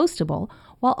compostable,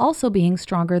 while also being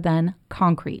stronger than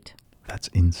concrete. That's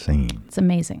insane. It's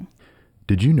amazing.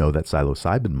 Did you know that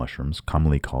psilocybin mushrooms,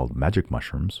 commonly called magic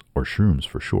mushrooms, or shrooms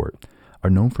for short, are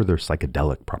known for their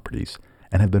psychedelic properties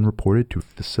and have been reported to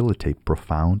facilitate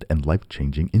profound and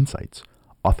life-changing insights,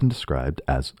 often described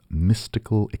as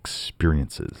mystical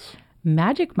experiences?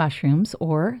 Magic mushrooms,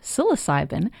 or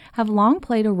psilocybin, have long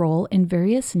played a role in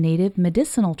various native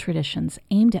medicinal traditions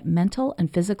aimed at mental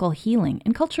and physical healing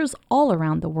in cultures all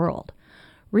around the world.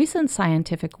 Recent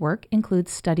scientific work includes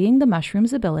studying the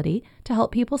mushroom's ability to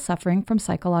help people suffering from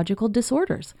psychological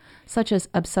disorders, such as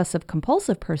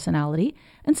obsessive-compulsive personality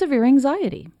and severe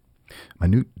anxiety.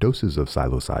 Minute doses of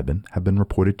psilocybin have been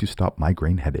reported to stop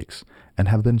migraine headaches and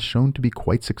have been shown to be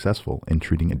quite successful in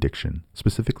treating addiction,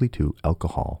 specifically to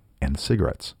alcohol and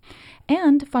cigarettes.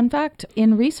 And fun fact,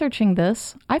 in researching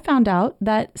this, I found out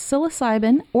that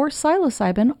psilocybin or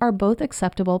psilocybin are both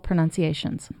acceptable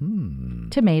pronunciations.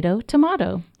 Tomato,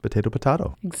 tomato. Potato,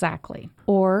 potato. Exactly.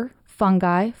 Or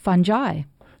fungi, fungi.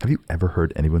 Have you ever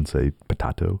heard anyone say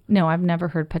potato? No, I've never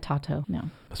heard potato. No.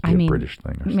 Must be a British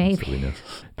thing or maybe. some silliness.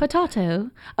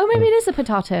 Potato. Oh, maybe it is a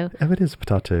potato. Oh, it is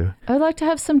potato. I would like to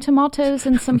have some tomatoes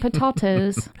and some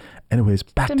potatoes. Anyways,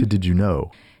 back to Did You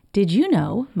Know? Did you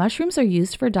know mushrooms are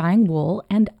used for dyeing wool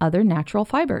and other natural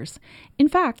fibers? In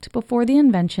fact, before the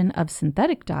invention of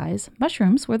synthetic dyes,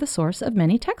 mushrooms were the source of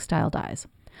many textile dyes.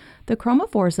 The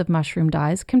chromophores of mushroom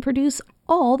dyes can produce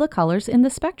all the colors in the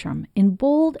spectrum in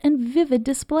bold and vivid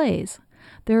displays.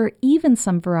 There are even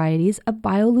some varieties of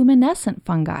bioluminescent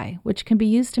fungi, which can be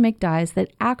used to make dyes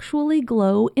that actually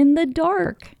glow in the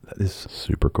dark. That is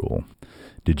super cool.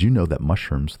 Did you know that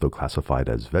mushrooms, though classified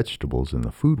as vegetables in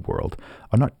the food world,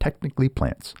 are not technically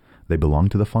plants? They belong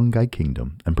to the fungi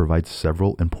kingdom and provide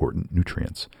several important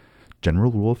nutrients.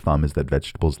 General rule of thumb is that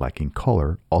vegetables lacking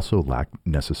color also lack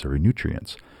necessary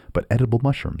nutrients, but edible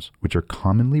mushrooms, which are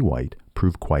commonly white,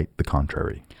 prove quite the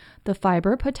contrary. The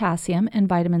fiber, potassium, and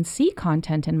vitamin C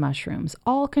content in mushrooms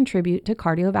all contribute to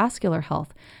cardiovascular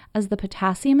health, as the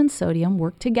potassium and sodium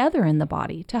work together in the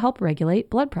body to help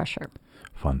regulate blood pressure.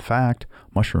 Fun fact,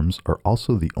 mushrooms are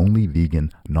also the only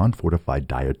vegan, non-fortified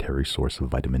dietary source of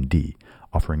vitamin D,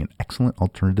 offering an excellent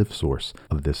alternative source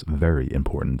of this very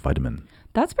important vitamin.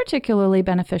 That's particularly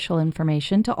beneficial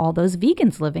information to all those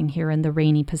vegans living here in the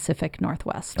rainy Pacific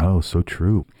Northwest. Oh, so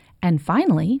true. And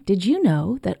finally, did you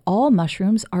know that all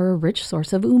mushrooms are a rich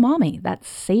source of umami, that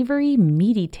savory,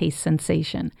 meaty taste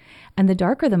sensation? And the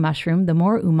darker the mushroom, the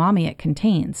more umami it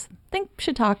contains. Think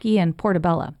shiitake and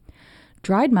portobello.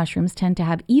 Dried mushrooms tend to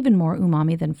have even more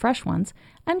umami than fresh ones,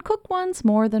 and cooked ones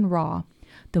more than raw.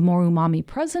 The more umami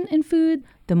present in food,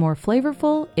 the more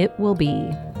flavorful it will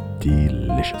be.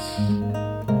 Delicious.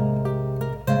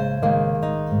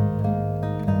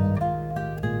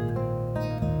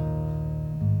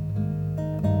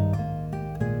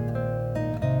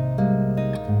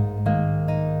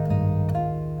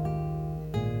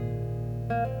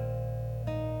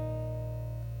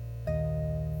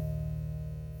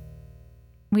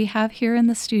 We have here in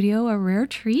the studio a rare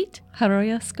treat,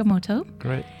 Haruya Tsukamoto.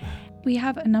 Great. We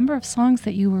have a number of songs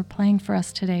that you were playing for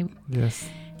us today. Yes,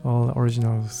 all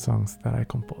original songs that I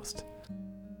composed.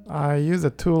 I use a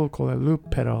tool called a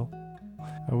loop pedal,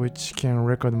 which can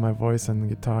record my voice and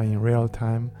guitar in real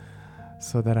time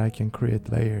so that I can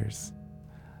create layers.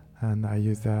 And I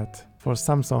use that for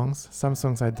some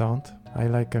songs I don't. I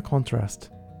like a contrast.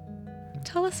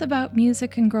 Tell us about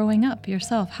music and growing up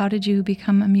yourself. How did you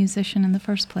become a musician in the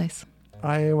first place?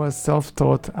 I was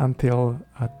self-taught until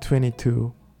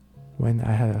 22 when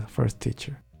I had a first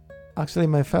teacher. Actually,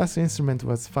 my first instrument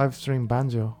was 5-string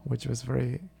banjo, which was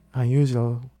very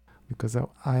unusual because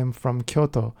I'm from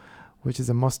Kyoto, which is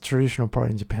the most traditional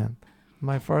part in Japan.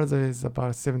 My father is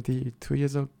about 72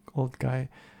 years old guy.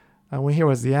 And when he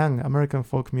was young, American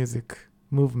folk music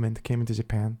movement came into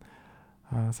Japan,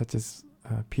 such as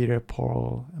Peter,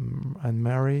 Paul, and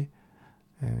Mary,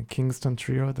 and Kingston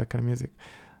Trio, that kind of music.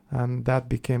 And that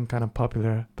became kind of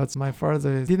popular. But my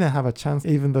father didn't have a chance,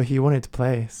 even though he wanted to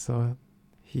play. So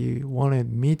he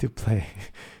wanted me to play.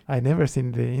 I never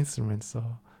seen the instrument, so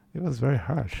it was very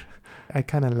hard. I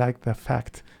kind of liked the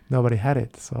fact nobody had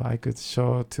it, so I could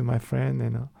show to my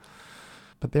friend,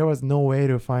 But there was no way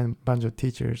to find banjo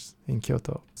teachers in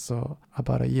Kyoto. So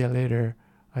about a year later,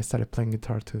 I started playing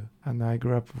guitar too. And I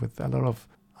grew up with a lot of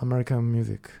American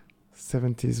music,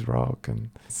 70s rock and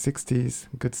 60s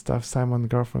good stuff, Simon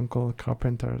Garfunkel,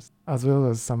 Carpenters, as well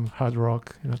as some hard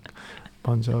rock,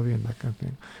 Bon Jovi and that kind of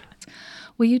thing.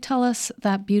 Will you tell us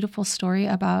that beautiful story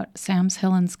about Sam's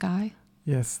Hill and Sky?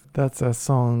 Yes, that's a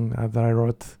song that I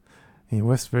wrote in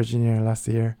West Virginia last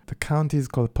year. The county is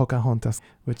called Pocahontas,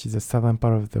 which is the southern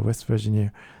part of the West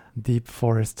Virginia, deep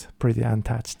forest, pretty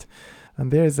untouched.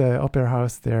 And there's an opera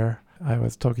house there. I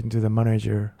was talking to the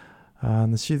manager,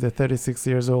 and she's a 36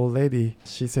 years old lady.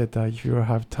 She said, if you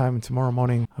have time tomorrow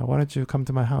morning, why don't you come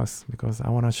to my house? Because I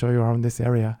want to show you around this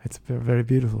area. It's very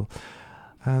beautiful.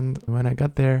 And when I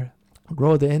got there,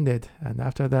 road ended. And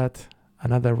after that,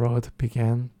 another road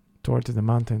began toward the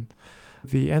mountain.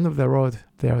 The end of the road,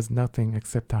 there was nothing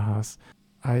except a house.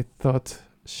 I thought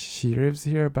she lives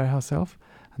here by herself,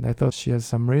 and I thought she has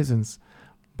some reasons,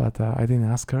 but I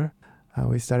didn't ask her.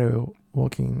 We started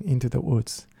walking into the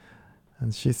woods,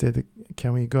 and she said,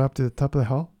 can we go up to the top of the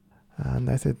hill? And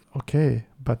I said, okay,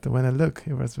 but when I looked,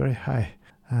 it was very high.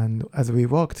 And as we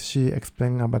walked, she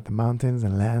explained about the mountains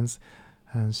and lands,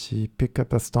 and she picked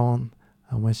up a stone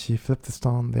And when she flipped the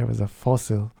stone, there was a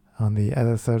fossil on the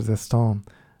other side of the stone.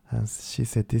 And she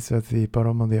said this was the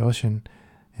bottom of the ocean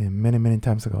many, many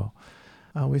times ago.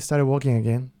 We started walking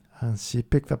again, and she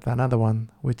picked up another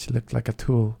one, which looked like a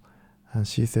tool. And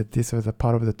she said this was a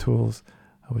part of the tools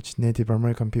which Native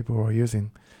American people were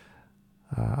using.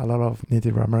 A lot of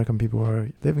Native American people were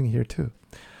living here too.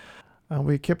 And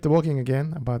we kept walking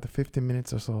again, about 15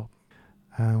 minutes or so.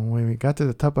 And when we got to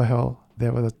the top of the hill,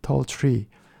 there was a tall tree.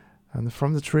 And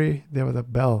from the tree, there was a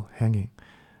bell hanging.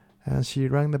 And she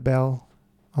rang the bell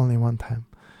only one time.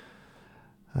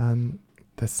 And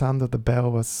the sound of the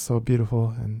bell was so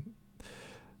beautiful.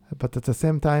 But at the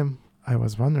same time, I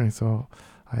was wondering, so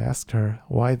I asked her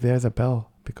why there's a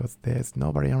bell, because there's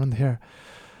nobody around here.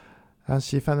 And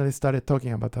she finally started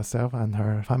talking about herself and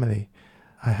her family.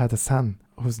 I had a son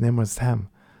whose name was Sam.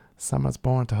 Sam was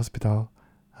born at the hospital,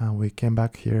 and we came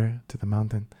back here to the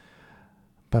mountain.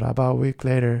 But about a week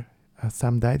later,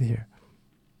 Sam died here.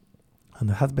 And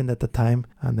the husband at the time,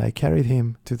 and I carried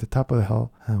him to the top of the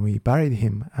hill, and we buried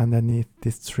him underneath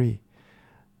this tree.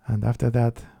 And after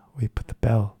that, we put the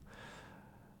bell.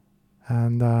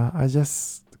 And I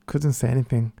just couldn't say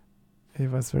anything. It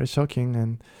was very shocking,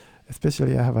 and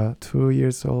especially I have a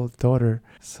 2-year-old daughter,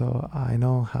 so I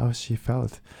know how she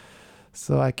felt.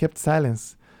 So I kept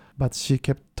silence, but she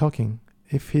kept talking.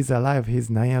 If he's alive, he's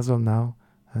 9 years old now,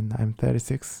 and I'm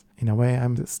 36. In a way,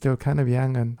 I'm still kind of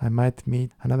young, and I might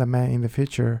meet another man in the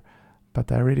future,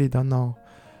 but I really don't know.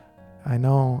 I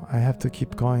know I have to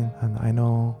keep going, and I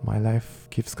know my life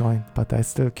keeps going, but I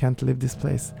still can't leave this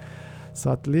place.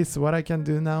 So at least what I can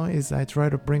do now is I try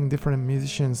to bring different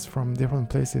musicians from different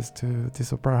places to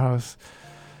this opera house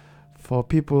for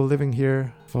people living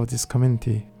here, for this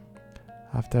community.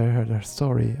 After I heard her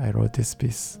story, I wrote this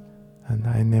piece, and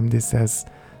I named this as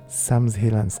Sam's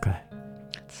Hill and Sky.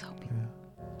 That's so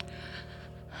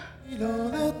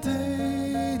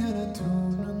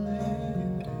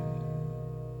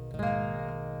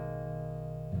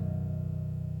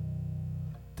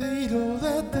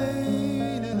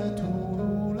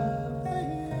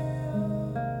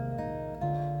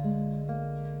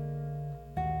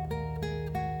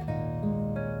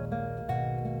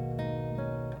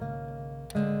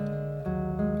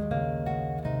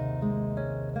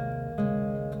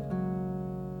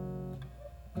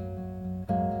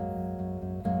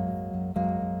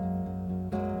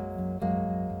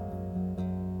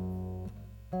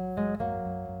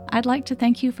I'd like to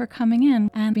thank you for coming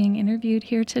in and being interviewed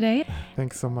here today.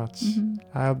 Thanks so much.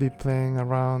 I'll be playing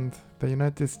around the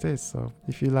United States, so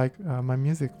if you like my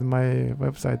music, my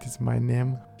website is my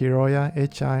name, Hiroya,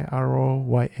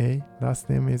 Hiroya. Last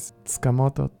name is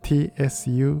Tsukamoto,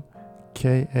 Tsukamoto,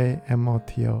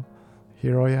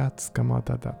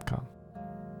 hiroyatsukamoto.com.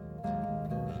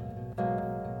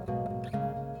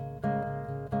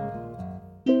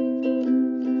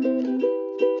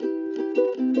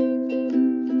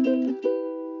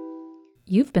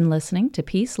 You've been listening to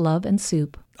Peace, Love, and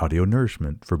Soup. Audio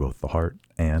nourishment for both the heart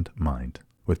and mind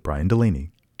with Brian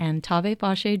Delaney and Tave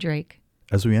Fashe Drake.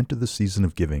 As we enter the season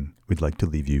of giving, we'd like to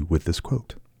leave you with this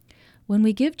quote. When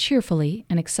we give cheerfully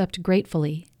and accept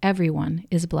gratefully, everyone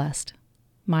is blessed.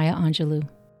 Maya Angelou.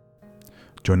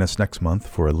 Join us next month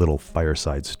for a little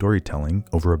fireside storytelling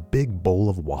over a big bowl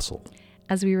of wassail,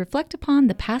 as we reflect upon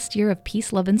the past year of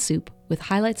Peace, Love, and Soup with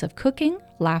highlights of cooking,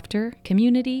 laughter,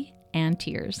 community, and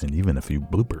tears. And even a few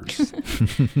bloopers.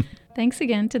 Thanks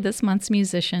again to this month's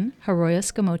musician, Hiroya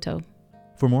Tsukamoto.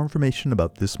 For more information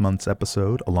about this month's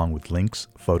episode, along with links,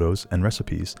 photos, and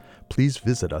recipes, please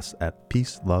visit us at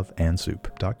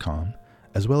peaceloveandsoup.com,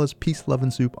 as well as Peace, Love,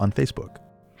 and Soup on Facebook.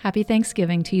 Happy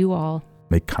Thanksgiving to you all.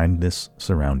 May kindness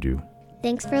surround you.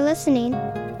 Thanks for listening.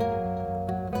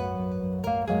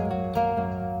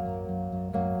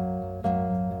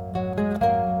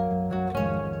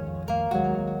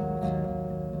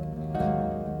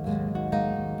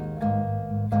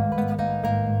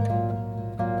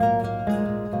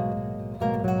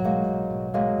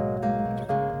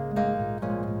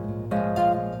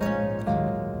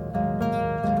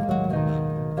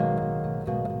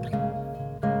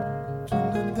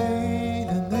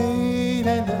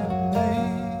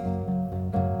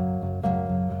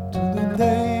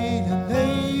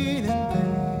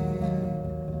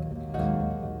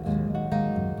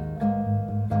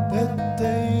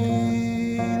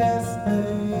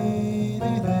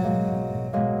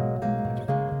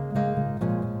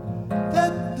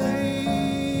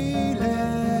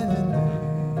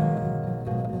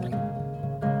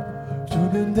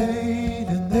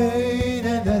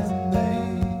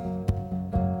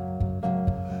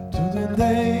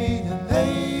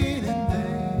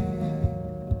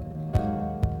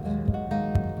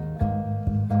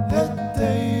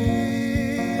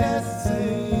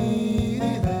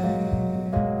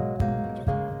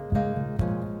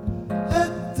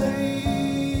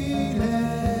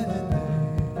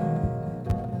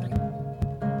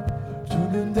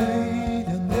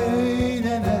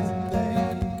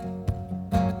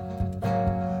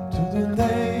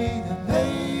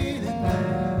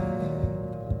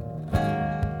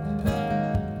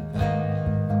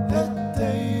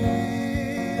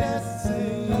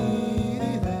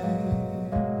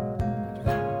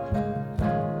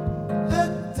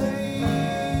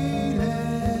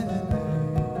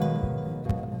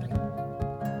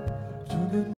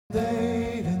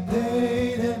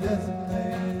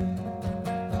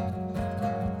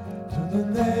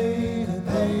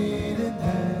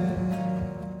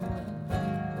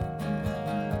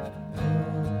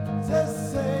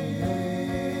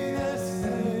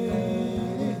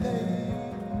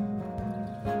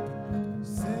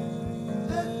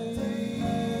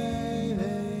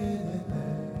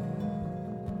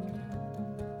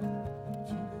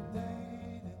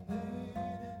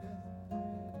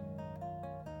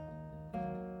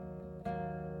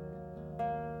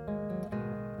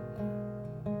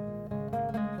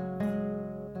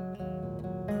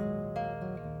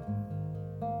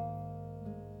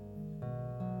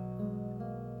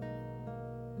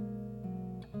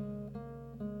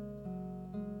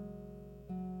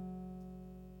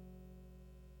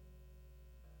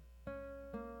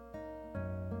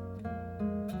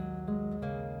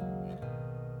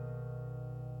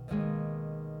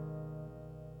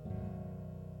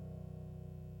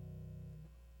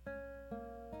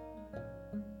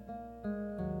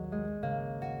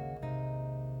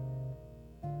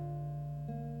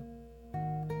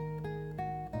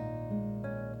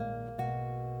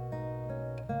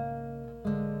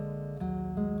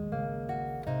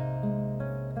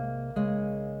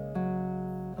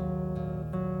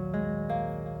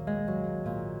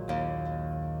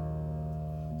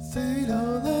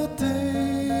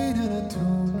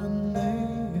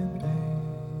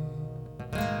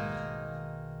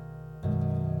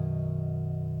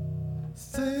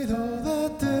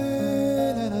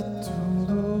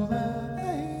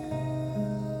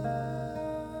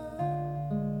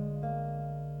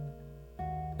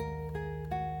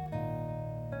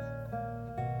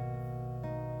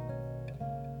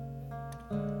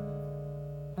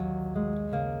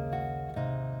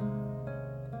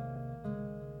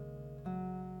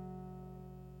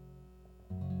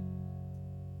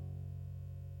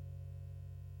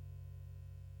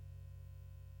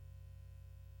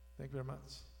 Thank you very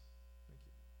much.